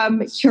be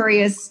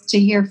curious to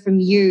hear from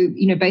you,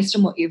 based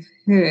on what you've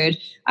heard,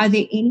 are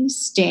there any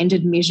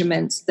standard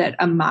measurements that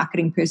a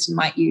marketing person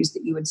might use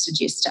that you would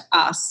suggest to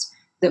us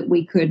that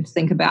we could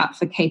think about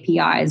for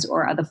KPIs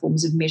or other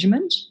forms of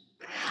measurement?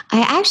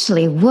 I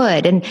actually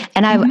would, and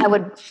I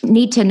would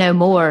need to know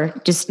more,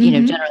 just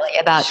generally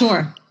about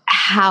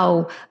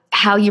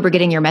how you were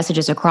getting your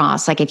messages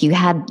across. Like if you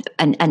had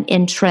an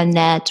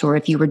intranet, or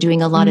if you were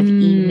doing a lot of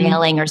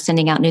emailing or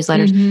sending out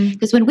newsletters.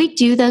 Because when we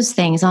do those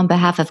things on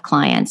behalf of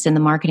clients in the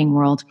marketing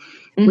world,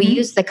 we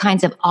use the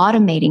kinds of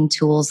automating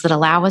tools that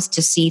allow us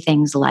to see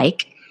things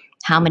like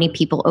how many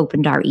people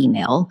opened our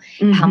email,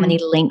 how many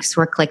links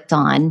were clicked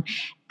on,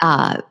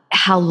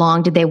 how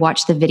long did they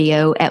watch the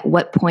video? At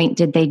what point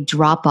did they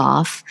drop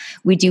off?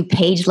 We do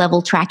page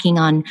level tracking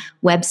on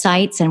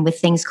websites and with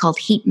things called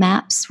heat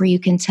maps, where you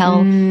can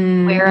tell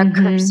where a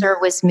cursor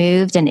was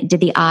moved, and did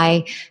the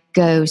eye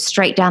go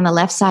straight down the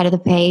left side of the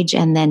page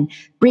and then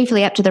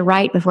briefly up to the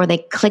right before they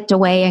clicked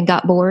away and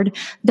got bored.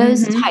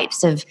 Those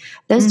types of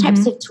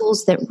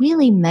tools that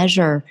really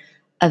measure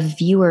a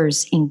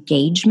viewer's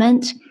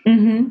engagement.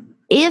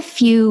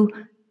 If you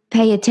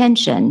pay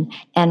attention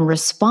and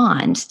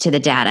respond to the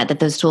data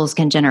that those tools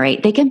can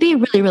generate, they can be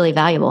really, really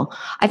valuable.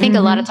 I think a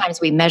lot of times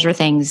we measure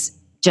things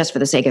just for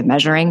the sake of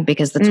measuring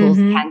because the tools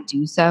can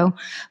do so.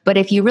 But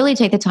if you really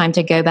take the time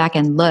to go back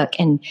and look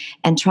and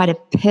try to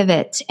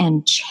pivot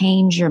and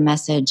change your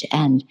message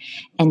and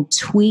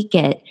tweak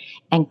it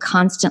and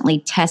constantly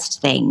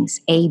test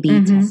things,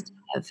 A/B testing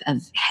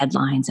of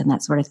headlines and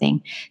that sort of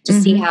thing, to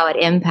see how it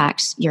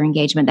impacts your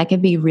engagement, that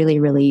could be really,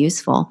 really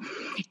useful.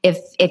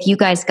 If you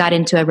guys got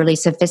into a really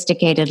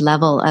sophisticated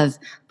level of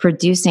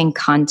producing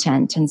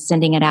content and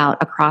sending it out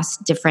across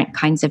different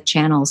kinds of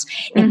channels,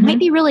 it might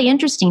be really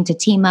interesting to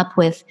team up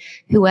with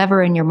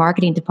whoever in your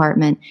marketing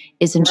department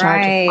is in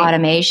charge of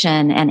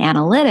automation and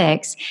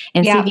analytics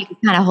and see if you can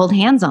kind of hold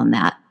hands on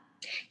that.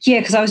 Yeah,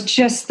 because I was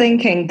just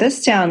thinking,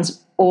 this sounds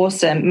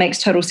awesome.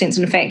 Makes total sense.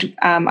 In fact,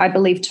 I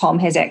believe Tom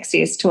has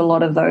access to a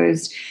lot of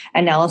those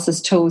analysis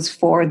tools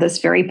for this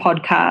very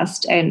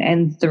podcast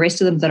and the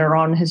rest of them that are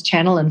on his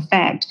channel, in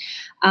fact.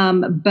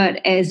 But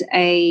as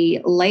a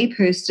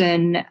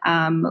layperson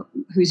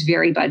who's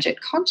very budget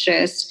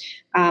conscious,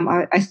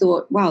 I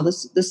thought, wow,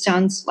 this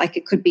sounds like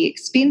it could be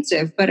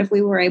expensive. But if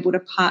we were able to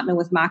partner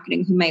with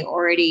marketing who may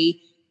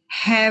already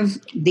have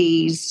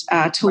these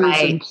tools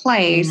in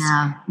place,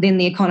 then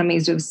the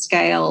economies of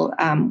scale,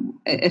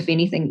 if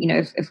anything,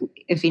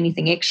 if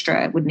anything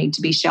extra would need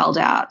to be shelled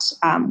out,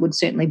 would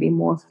certainly be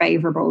more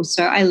favorable.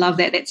 So I love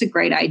that. That's a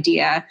great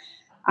idea,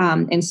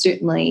 and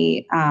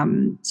certainly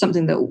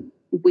something that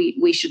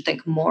we should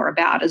think more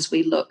about as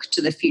we look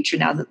to the future.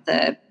 Now that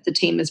the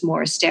team is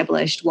more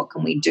established, what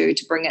can we do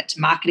to bring it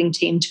to Marketing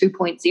Team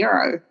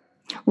 2.0?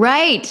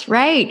 Right.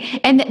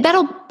 And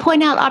that'll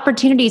point out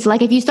opportunities.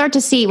 Like if you start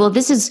to see, well,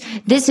 this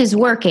is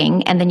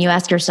working. And then you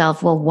ask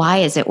yourself, well, why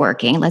is it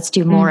working? Let's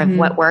do more of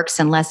what works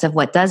and less of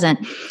what doesn't.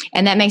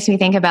 And that makes me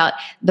think about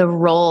the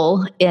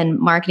role in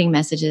marketing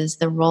messages,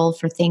 the role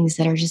for things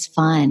that are just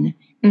fun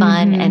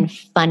and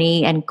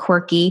funny and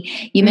quirky.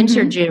 You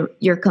mentioned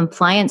your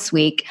Compliance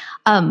Week.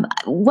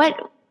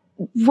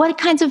 What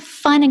kinds of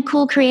fun and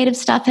cool creative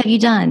stuff have you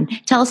done?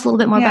 Tell us a little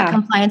bit more about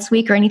Compliance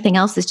Week or anything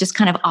else that's just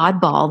kind of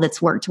oddball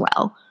that's worked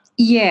well.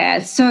 Yeah,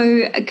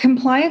 so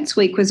Compliance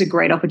Week was a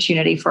great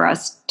opportunity for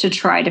us to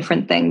try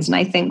different things. And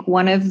I think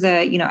one of the,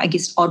 I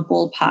guess,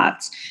 oddball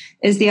parts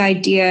is the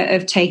idea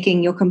of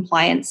taking your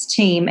compliance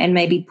team and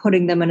maybe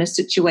putting them in a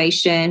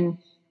situation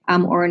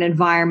or an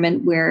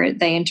environment where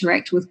they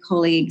interact with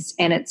colleagues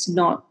and it's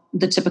not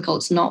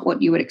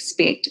what you would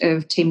expect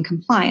of team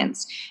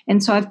compliance.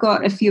 And so I've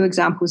got a few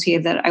examples here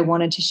that I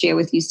wanted to share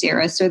with you,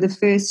 Sarah. So the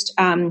first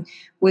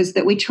was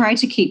that we tried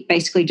to keep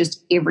basically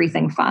just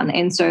everything fun.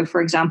 And so, for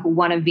example,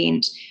 one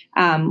event,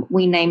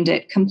 we named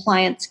it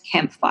Compliance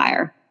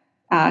Campfire.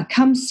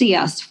 Come see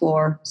us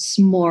for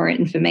s'more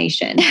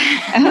information.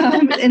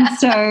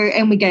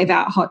 And we gave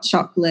out hot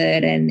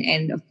chocolate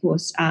and of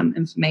course,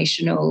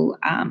 informational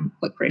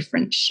quick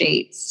reference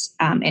sheets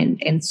and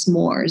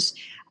s'mores.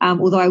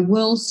 Although I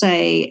will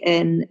say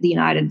in the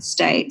United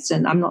States,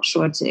 and I'm not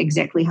sure to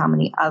exactly how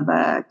many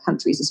other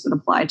countries this would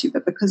apply to,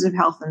 but because of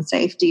health and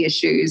safety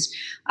issues,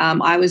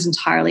 I was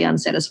entirely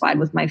unsatisfied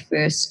with my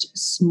first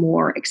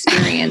s'more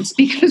experience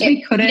because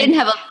we couldn't. You didn't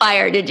have a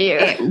fire, did you?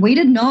 We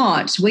did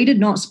not.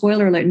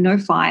 Spoiler alert, no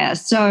fire.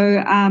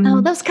 So,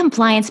 those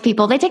compliance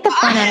people, they take the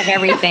fun out of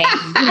everything.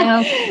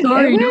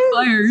 Sorry, no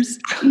fires.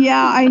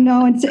 Yeah, I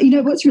know. And so,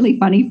 what's really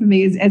funny for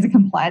me is as a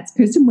compliance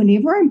person,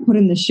 whenever I'm put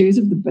in the shoes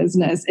of the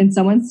business and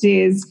someone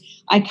says,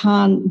 I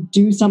can't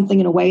do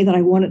something in a way that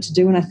I want it to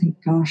do. And I think,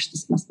 gosh,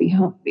 this must be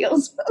how it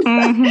feels for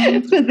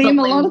them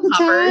a lot of the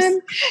time.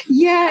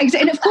 Yeah,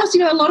 exactly. And of course,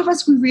 a lot of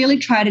us, we really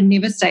try to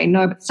never say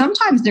no, but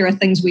sometimes there are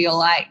things where you're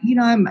like,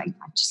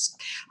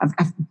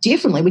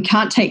 definitely, we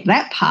can't take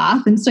that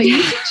path. And so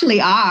you actually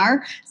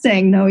are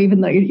saying no, even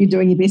though you're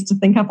doing your best to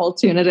think up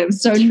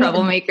alternatives. So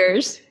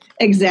troublemakers.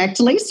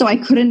 Exactly. So I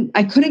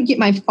couldn't get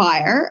my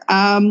fire.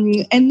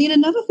 And then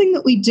another thing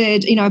that we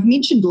did, I've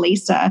mentioned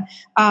Lisa,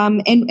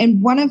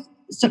 and one of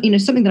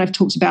something that I've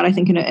talked about, I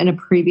think in a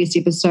previous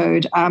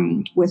episode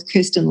with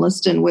Kirsten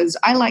Liston was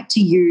I like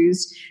to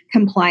use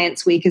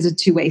Compliance Week as a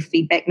two-way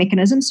feedback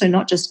mechanism. So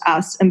not just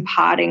us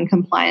imparting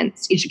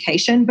compliance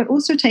education, but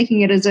also taking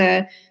it as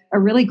a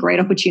really great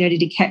opportunity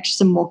to catch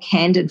some more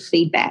candid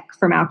feedback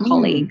from our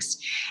colleagues.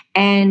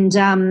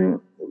 And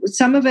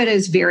some of it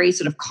is very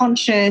sort of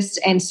conscious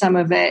and some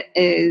of it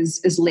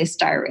is less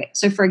direct.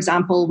 So, for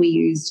example, we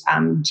used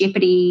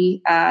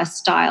Jeopardy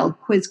style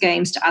quiz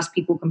games to ask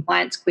people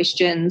compliance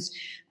questions.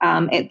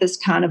 At this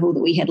carnival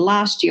that we had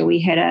last year,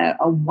 we had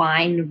a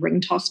wine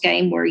ring toss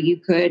game where you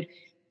could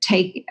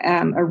take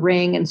a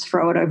ring and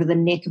throw it over the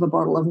neck of a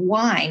bottle of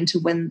wine to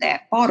win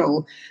that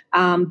bottle.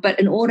 But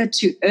in order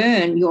to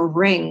earn your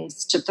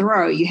rings to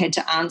throw, you had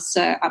to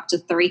answer up to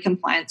 3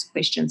 compliance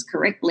questions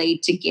correctly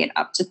to get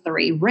up to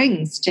 3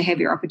 rings to have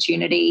your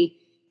opportunity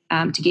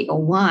to get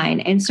your wine.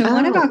 And so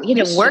one of our you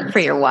had to work for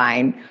your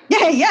wine.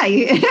 Yeah.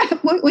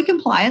 We're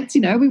compliance,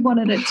 we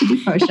wanted it to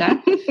be kosher.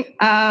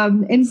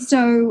 And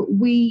so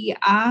we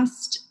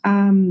asked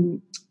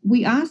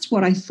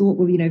what I thought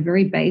were,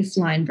 very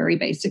baseline, very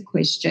basic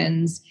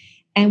questions.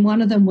 And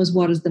one of them was,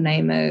 what is the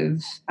name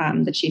of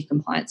the Chief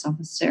Compliance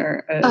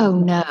Officer of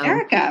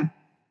America?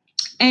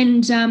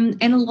 And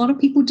a lot of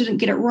people didn't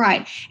get it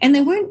right. And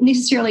they weren't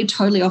necessarily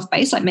totally off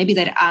base. Like maybe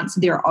they'd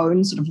answered their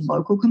own sort of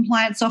local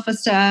compliance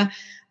officer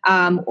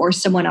or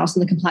someone else in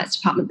the compliance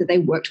department that they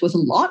worked with a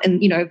lot.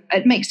 And,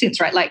 it makes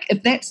sense, right? Like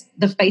if that's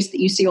the face that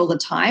you see all the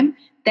time,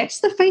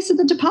 that's the face of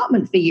the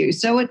department for you.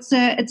 So it's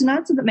an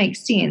answer that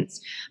makes sense.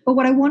 But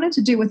what I wanted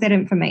to do with that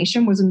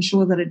information was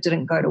ensure that it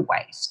didn't go to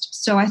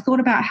waste. So I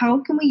thought about how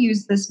can we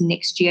use this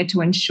next year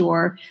to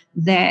ensure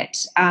that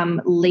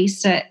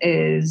Lisa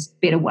is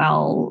better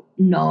well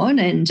known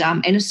and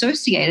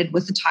associated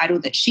with the title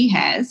that she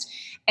has.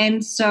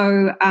 And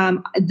so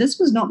this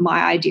was not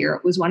my idea.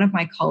 It was one of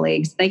my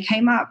colleagues. They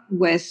came up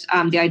with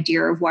the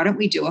idea of why don't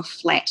we do a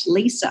flat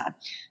Lisa?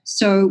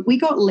 So we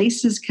got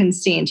Lisa's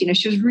consent.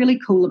 She was really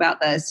cool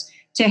about this,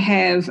 to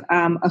have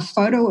a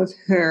photo of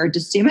her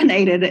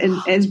disseminated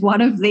as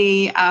one of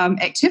the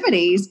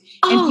activities.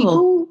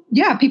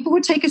 And people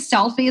would take a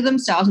selfie of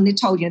themselves and they're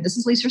told, this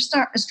is Lisa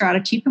Estrada,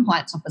 Chief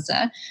Compliance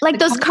Officer. Like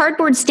those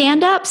cardboard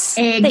stand-ups?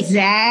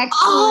 Exactly.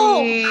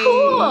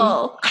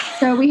 Oh, cool.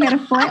 So we had a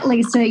flat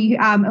Lisa.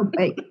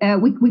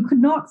 We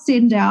could not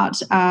send out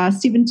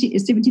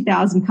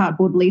 70,000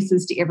 cardboard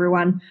Lisas to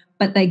everyone,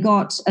 but they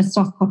got a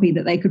soft copy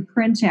that they could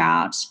print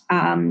out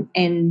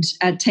and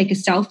take a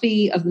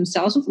selfie of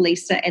themselves with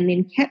Lisa and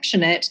then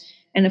caption it.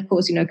 And of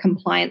course,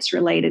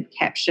 compliance-related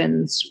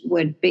captions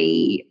would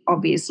be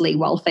obviously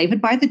well favored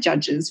by the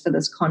judges for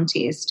this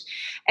contest.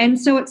 And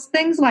so it's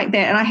things like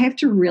that. And I have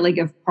to really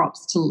give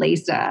props to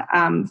Lisa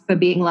for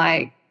being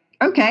like,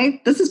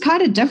 okay, this is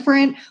kind of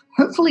different.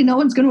 Hopefully no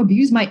one's going to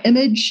abuse my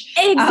image.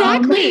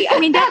 Exactly. I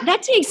mean,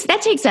 that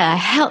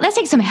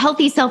takes some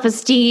healthy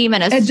self-esteem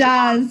and a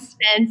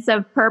sense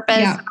of purpose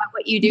about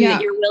what you do,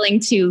 that you're willing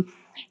to,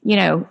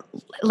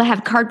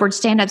 have cardboard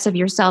stand-ups of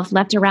yourself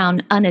left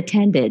around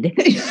unattended.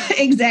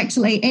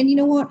 Exactly. And you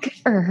know what?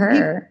 For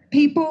her.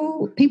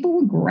 People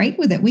were great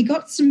with it. We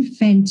got some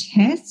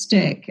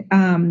fantastic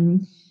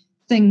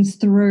things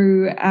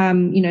through.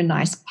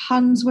 Nice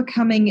puns were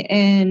coming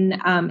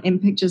in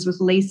pictures with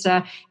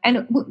Lisa.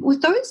 And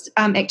with those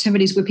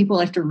activities where people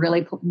have to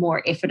really put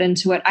more effort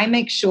into it, I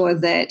make sure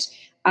that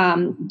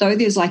though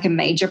there's like a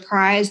major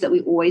prize, that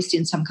we always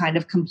send some kind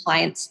of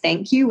compliance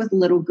thank you with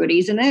little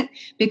goodies in it,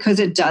 because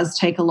it does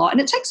take a lot.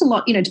 And it takes a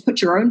lot, to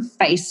put your own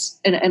face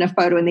in a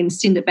photo and then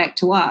send it back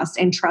to us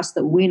and trust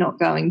that we're not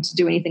going to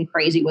do anything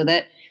crazy with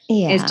it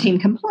as team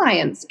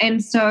compliance.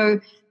 And so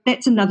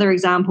that's another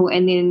example.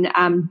 And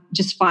then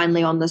just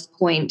finally on this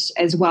point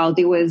as well,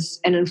 there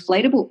was an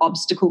inflatable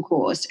obstacle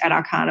course at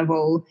our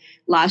carnival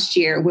last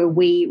year where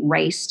we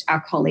raced our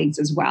colleagues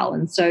as well.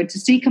 And so to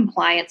see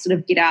compliance sort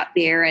of get out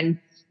there, and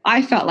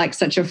I felt like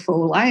such a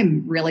fool. I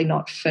am really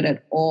not fit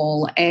at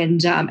all.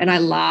 And I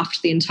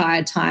laughed the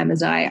entire time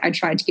as I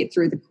tried to get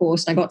through the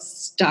course, and I got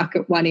stuck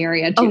at one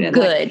area due to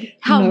good.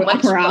 How much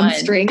upper arm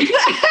strength.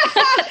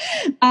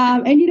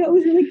 And it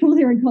was really cool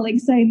hearing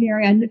colleagues saying,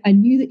 Mary, I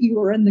knew that you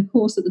were in the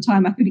course at the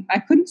time. I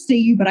couldn't see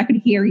you, but I could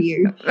hear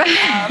you.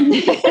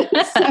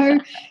 So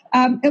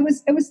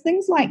it was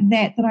things like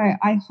that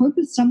I hope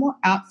is somewhat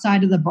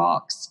outside of the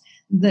box,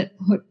 that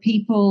put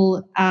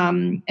people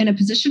in a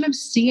position of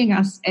seeing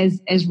us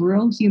as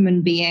real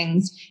human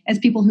beings, as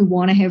people who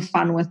want to have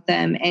fun with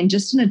them, and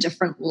just in a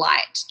different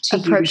light to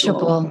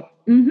approachable.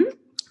 Mm-hmm.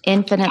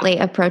 Infinitely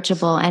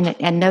approachable,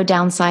 and no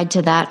downside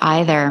to that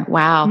either.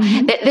 Wow.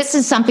 Mm-hmm. This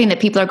is something that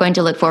people are going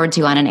to look forward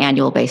to on an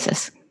annual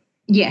basis.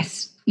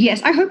 Yes,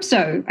 I hope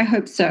so.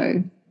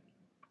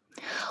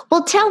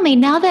 Well, tell me,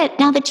 now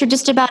that you're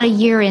just about a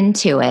year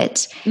into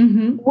it,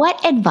 mm-hmm. what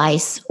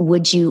advice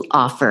would you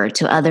offer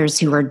to others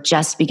who are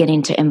just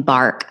beginning to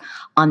embark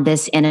on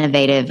this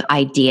innovative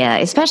idea,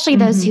 especially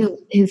mm-hmm. those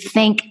who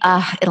think,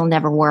 it'll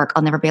never work,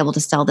 I'll never be able to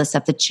sell this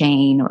up the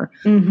chain or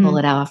mm-hmm. pull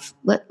it off?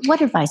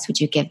 What advice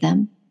would you give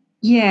them?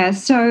 Yeah,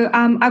 so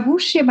I will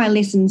share my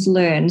lessons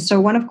learned. So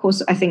one, of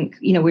course, I think,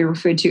 we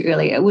referred to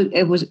earlier,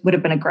 it would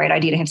have been a great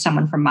idea to have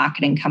someone from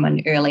marketing come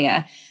in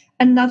earlier.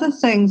 Another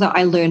thing that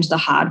I learned the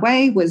hard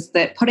way was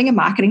that putting a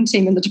marketing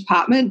team in the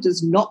department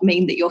does not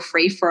mean that you're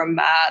free from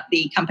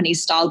the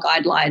company's style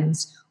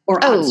guidelines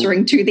or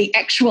answering to the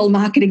actual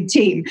marketing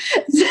team.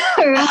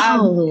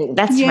 So,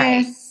 that's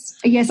right.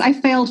 Yes, I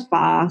failed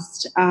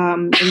fast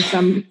in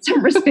some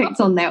respects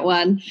on that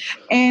one.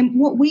 And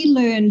what we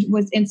learned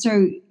was, and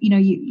so,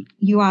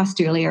 you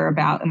asked earlier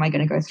about, am I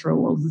going to go through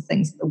all of the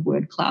things that the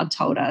word cloud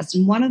told us?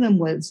 And one of them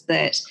was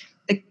that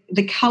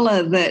the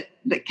color that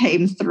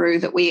came through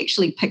that we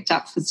actually picked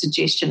up for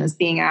suggestion as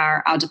being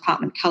our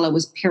department color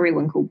was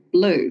periwinkle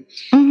blue.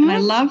 Mm-hmm. And I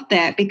love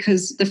that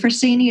because the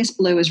Fresenius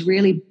blue is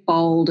really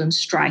bold and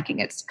striking.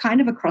 It's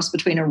kind of a cross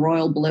between a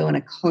royal blue and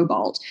a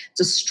cobalt.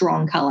 It's a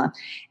strong color.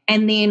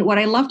 And then what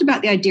I loved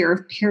about the idea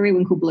of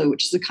periwinkle blue,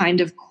 which is a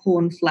kind of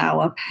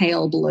cornflower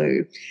pale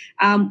blue,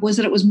 was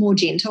that it was more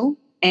gentle.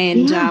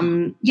 And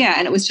and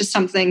it was just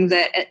something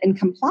that in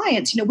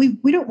compliance,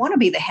 we don't want to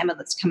be the hammer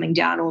that's coming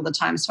down all the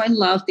time. So I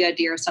love the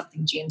idea of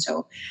something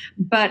gentle.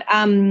 But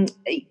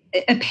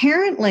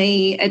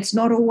apparently it's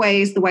not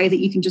always the way that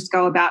you can just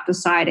go about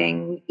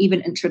deciding even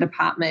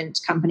intra-department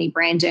company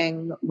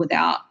branding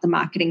without the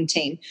marketing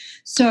team.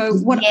 So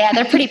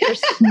they're pretty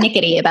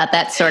persnickety about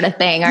that sort of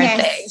thing, aren't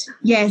they?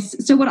 Yes.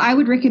 So what I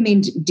would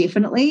recommend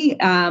definitely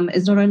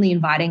is not only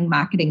inviting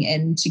marketing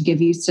in to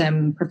give you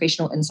some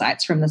professional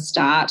insights from the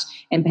start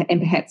and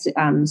perhaps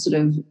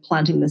sort of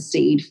planting the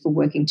seed for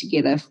working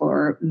together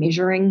for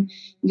measuring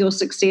your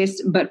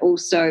success, but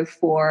also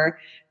for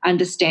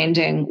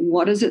understanding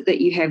what is it that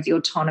you have the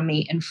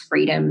autonomy and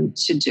freedom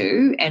to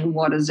do, and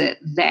what is it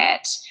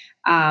that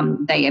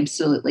they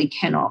absolutely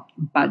cannot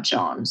budge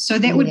on. So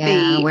that would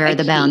be where are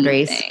the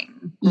boundaries?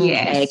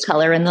 Yes,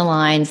 color in the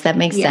lines. That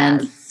makes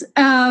sense.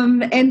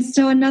 And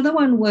so another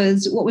one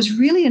was, what was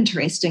really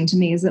interesting to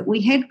me is that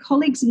we had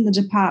colleagues in the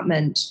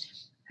department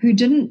who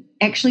didn't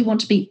actually want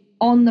to be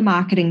on the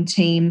marketing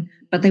team,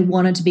 but they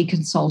wanted to be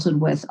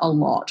consulted with a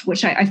lot,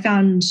 which I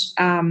found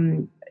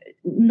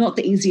not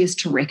the easiest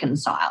to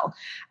reconcile.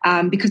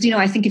 Because,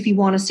 I think if you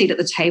want a seat at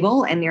the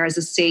table and there is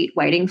a seat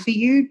waiting for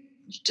you,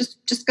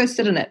 just go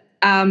sit in it.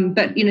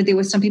 But, there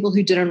were some people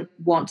who didn't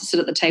want to sit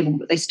at the table,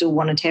 but they still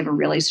wanted to have a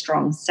really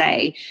strong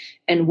say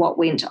in what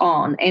went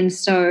on. And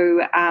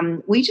so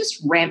we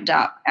just ramped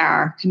up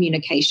our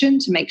communication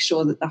to make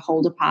sure that the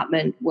whole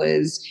department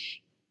was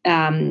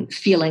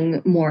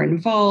feeling more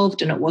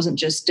involved, and it wasn't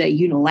just a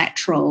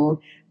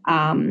unilateral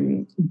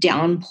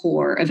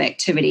downpour of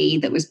activity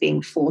that was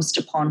being forced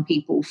upon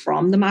people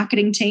from the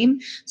marketing team,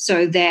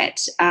 so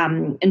that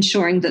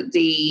ensuring that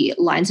the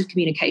lines of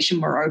communication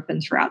were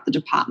open throughout the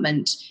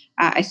department,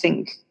 I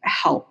think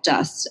helped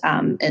us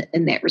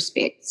in that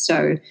respect.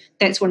 So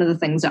that's one of the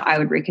things that I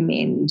would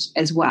recommend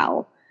as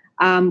well.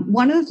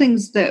 One of the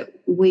things that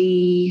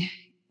we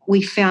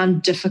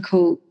found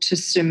difficult to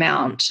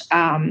surmount,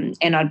 and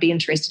I'd be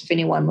interested if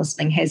anyone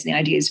listening has any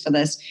ideas for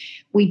this,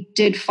 we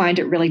did find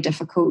it really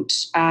difficult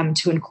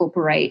to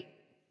incorporate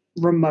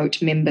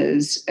remote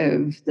members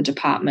of the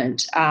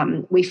department.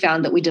 We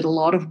found that we did a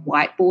lot of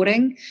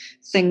whiteboarding,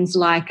 things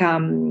like,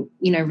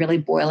 really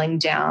boiling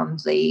down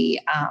the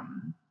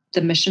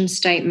mission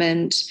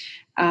statement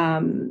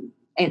and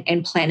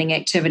planning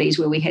activities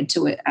where we had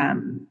to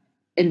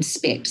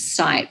inspect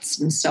sites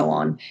and so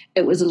on.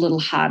 It was a little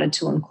harder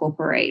to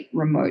incorporate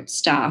remote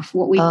staff.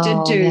 What we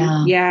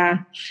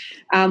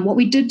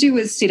did do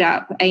was set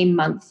up a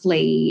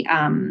monthly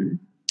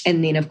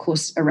and then, of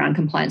course, around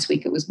Compliance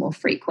Week, it was more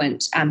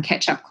frequent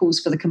catch-up calls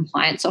for the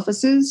compliance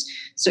officers.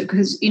 So,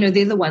 because,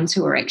 they're the ones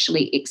who are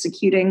actually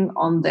executing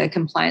on the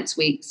compliance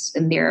weeks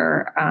in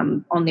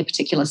on their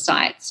particular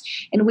sites.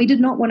 And we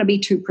did not want to be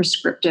too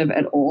prescriptive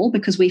at all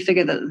because we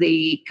figure that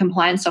the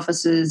compliance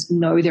officers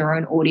know their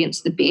own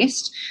audience the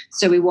best.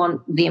 So we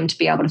want them to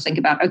be able to think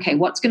about, okay,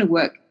 what's going to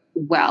work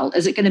well?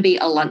 Is it going to be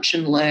a lunch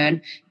and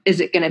learn? Is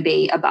it going to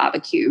be a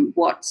barbecue?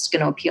 What's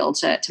going to appeal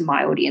to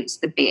my audience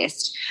the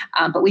best?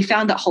 But we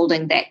found that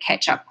holding that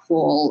catch-up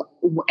call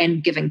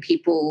and giving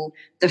people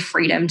the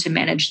freedom to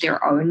manage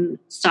their own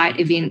site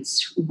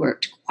events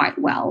worked quite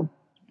well.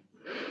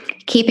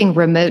 Keeping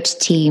remote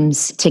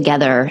teams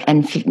together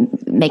and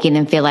making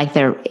them feel like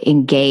they're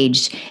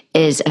engaged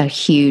is a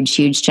huge,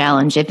 huge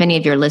challenge. If any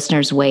of your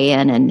listeners weigh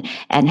in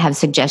and have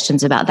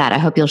suggestions about that, I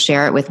hope you'll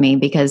share it with me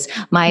because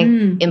my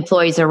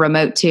employees are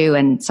remote too.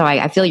 And so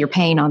I feel your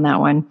pain on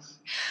that one.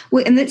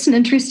 Well, and that's an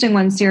interesting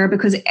one, Sarah,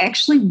 because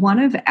actually one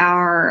of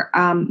our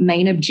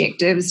main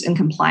objectives in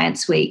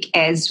Compliance Week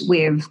as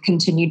we've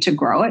continued to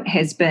grow it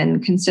has been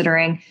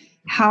considering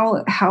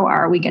how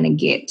are we going to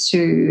get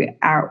to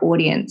our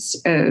audience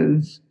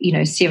of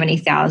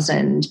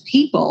 70,000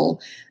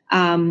 people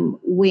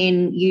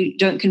when you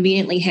don't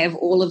conveniently have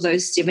all of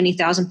those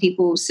 70,000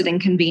 people sitting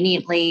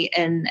conveniently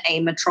in a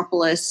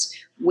metropolis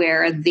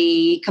where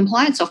the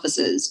compliance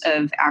officers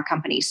of our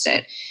company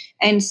sit.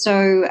 And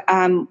so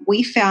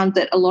we found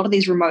that a lot of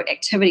these remote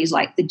activities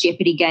like the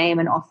Jeopardy game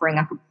and offering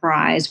up a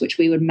prize, which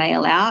we would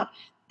mail out,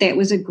 that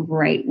was a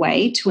great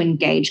way to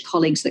engage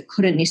colleagues that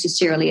couldn't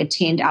necessarily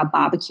attend our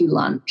barbecue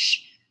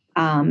lunch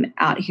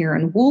out here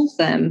in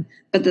Waltham,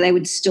 but that they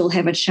would still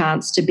have a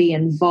chance to be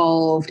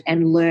involved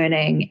and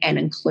learning and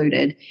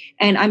included.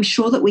 And I'm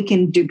sure that we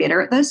can do better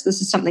at this.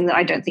 This is something that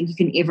I don't think you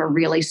can ever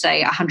really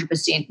say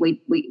 100%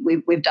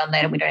 we've done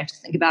that and we don't have to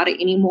think about it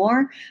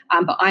anymore.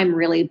 But I'm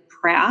really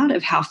proud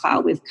of how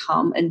far we've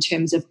come in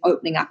terms of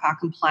opening up our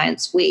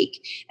Compliance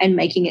Week and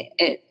making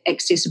it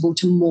accessible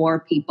to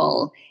more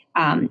people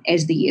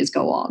as the years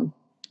go on.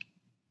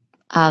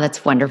 Oh,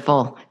 that's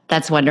wonderful.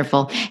 That's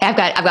wonderful. I've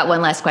got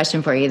one last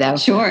question for you, though.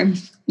 Sure.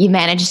 You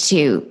managed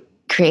to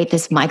create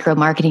this micro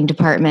marketing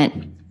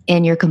department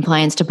in your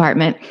compliance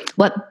department.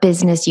 What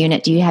business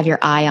unit do you have your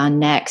eye on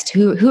next?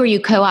 Who are you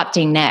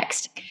co-opting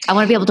next? I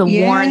want to be able to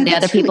warn the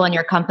other people in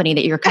your company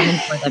that you're coming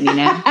for them,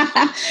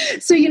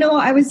 So,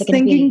 I was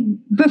thinking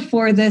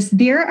before this,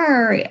 there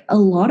are a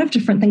lot of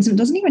different things. And it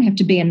doesn't even have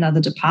to be another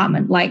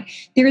department. Like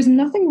there is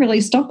nothing really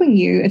stopping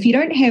you if you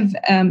don't have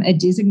a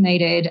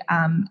designated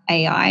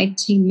AI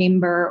team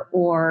member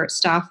or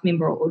staff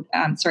member or,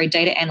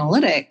 data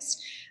analytics.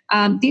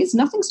 There's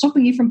nothing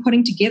stopping you from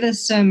putting together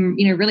some,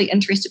 really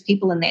interested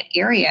people in that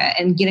area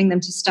and getting them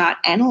to start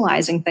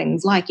analyzing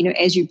things like,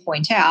 as you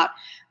point out,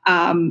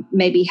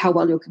 maybe how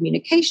well your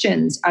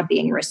communications are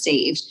being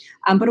received,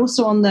 but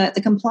also on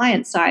the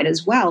compliance side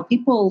as well.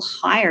 People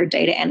hire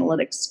data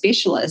analytics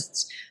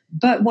specialists,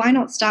 but why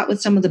not start with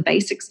some of the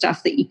basic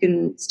stuff that you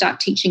can start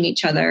teaching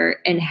each other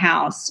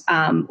in-house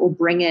or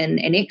bring in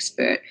an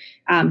expert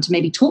to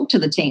maybe talk to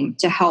the team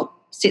to help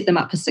set them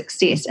up for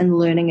success in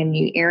learning a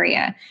new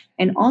area.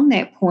 And on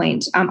that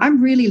point,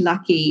 I'm really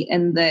lucky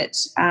in that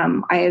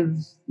I have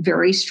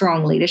very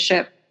strong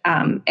leadership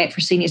at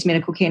Fresenius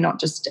Medical Care, not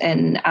just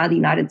in the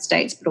United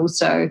States, but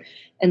also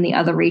in the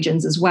other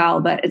regions as well.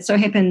 But it so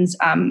happens,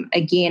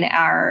 again,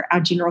 our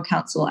general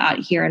counsel out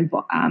here in,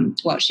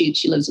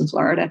 she lives in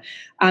Florida,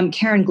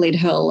 Karen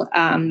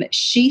Gledhill,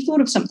 she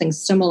thought of something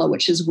similar,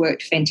 which has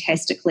worked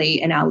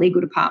fantastically in our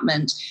legal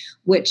department,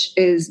 which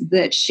is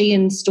that she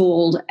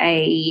installed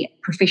a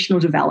professional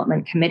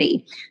development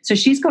committee. So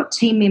she's got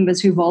team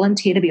members who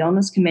volunteer to be on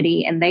this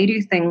committee, and they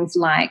do things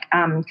like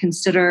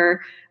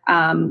consider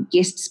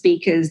guest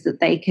speakers that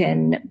they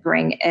can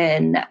bring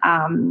in,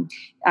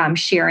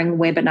 sharing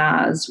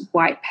webinars,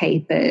 white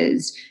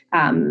papers,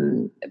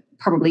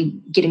 probably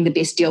getting the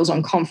best deals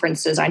on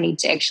conferences. I need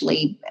to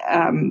actually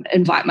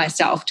invite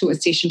myself to a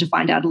session to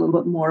find out a little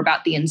bit more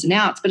about the ins and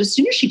outs. But as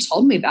soon as she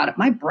told me about it,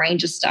 my brain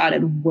just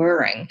started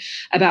whirring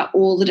about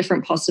all the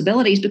different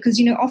possibilities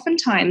because,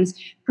 oftentimes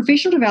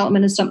professional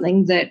development is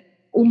something that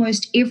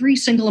almost every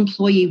single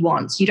employee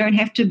wants. You don't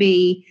have to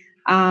be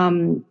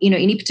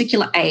any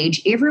particular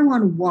age.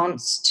 Everyone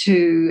wants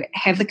to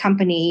have the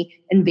company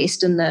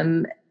invest in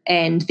them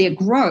and their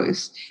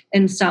growth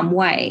in some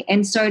way.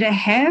 And so to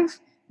have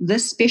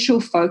this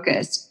special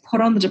focus put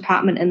on the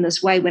department in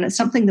this way, when it's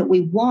something that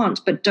we want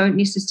but don't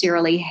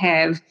necessarily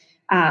have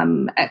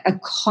a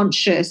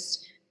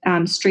conscious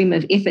stream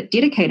of effort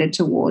dedicated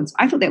towards,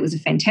 I thought that was a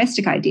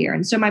fantastic idea.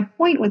 And so my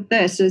point with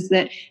this is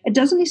that it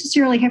doesn't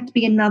necessarily have to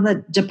be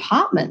another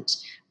department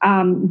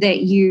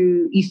that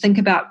you think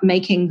about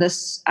making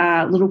this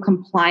little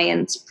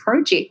compliance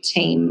project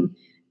team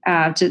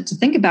to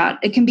think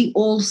about. It can be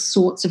all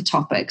sorts of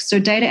topics. So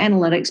data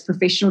analytics,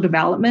 professional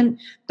development,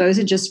 those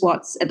are just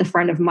what's at the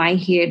front of my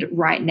head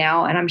right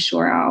now. And I'm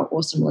sure our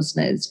awesome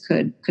listeners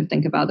could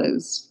think of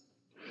others.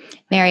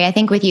 Mary, I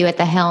think with you at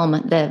the helm,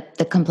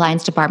 the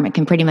compliance department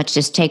can pretty much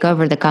just take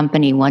over the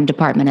company one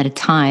department at a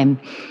time.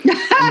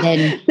 And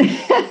then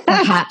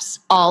perhaps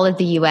all of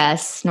the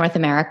US, North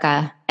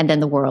America, and then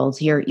the world.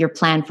 Your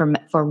plan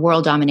for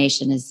world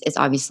domination is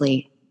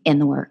obviously in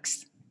the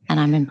works. And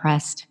I'm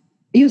impressed.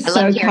 You're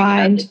so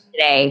kind.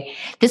 Today.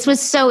 This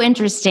was so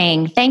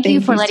interesting. Thank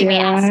you for letting me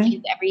ask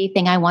you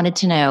everything I wanted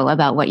to know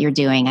about what you're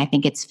doing. I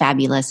think it's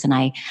fabulous. And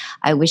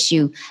I wish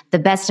you the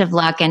best of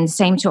luck, and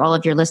same to all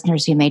of your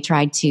listeners who may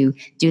try to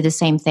do the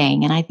same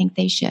thing. And I think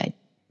they should.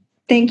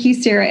 Thank you,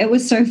 Sarah. It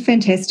was so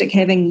fantastic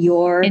having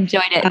your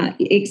enjoyed it.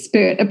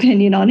 Expert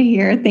opinion on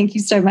here. Thank you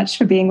so much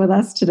for being with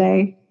us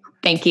today.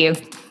 Thank you.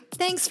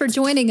 Thanks for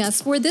joining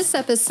us for this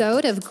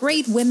episode of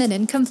Great Women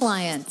in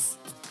Compliance.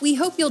 We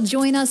hope you'll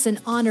join us in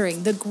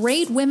honoring the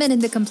great women in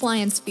the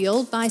compliance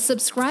field by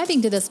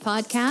subscribing to this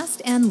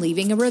podcast and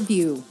leaving a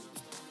review.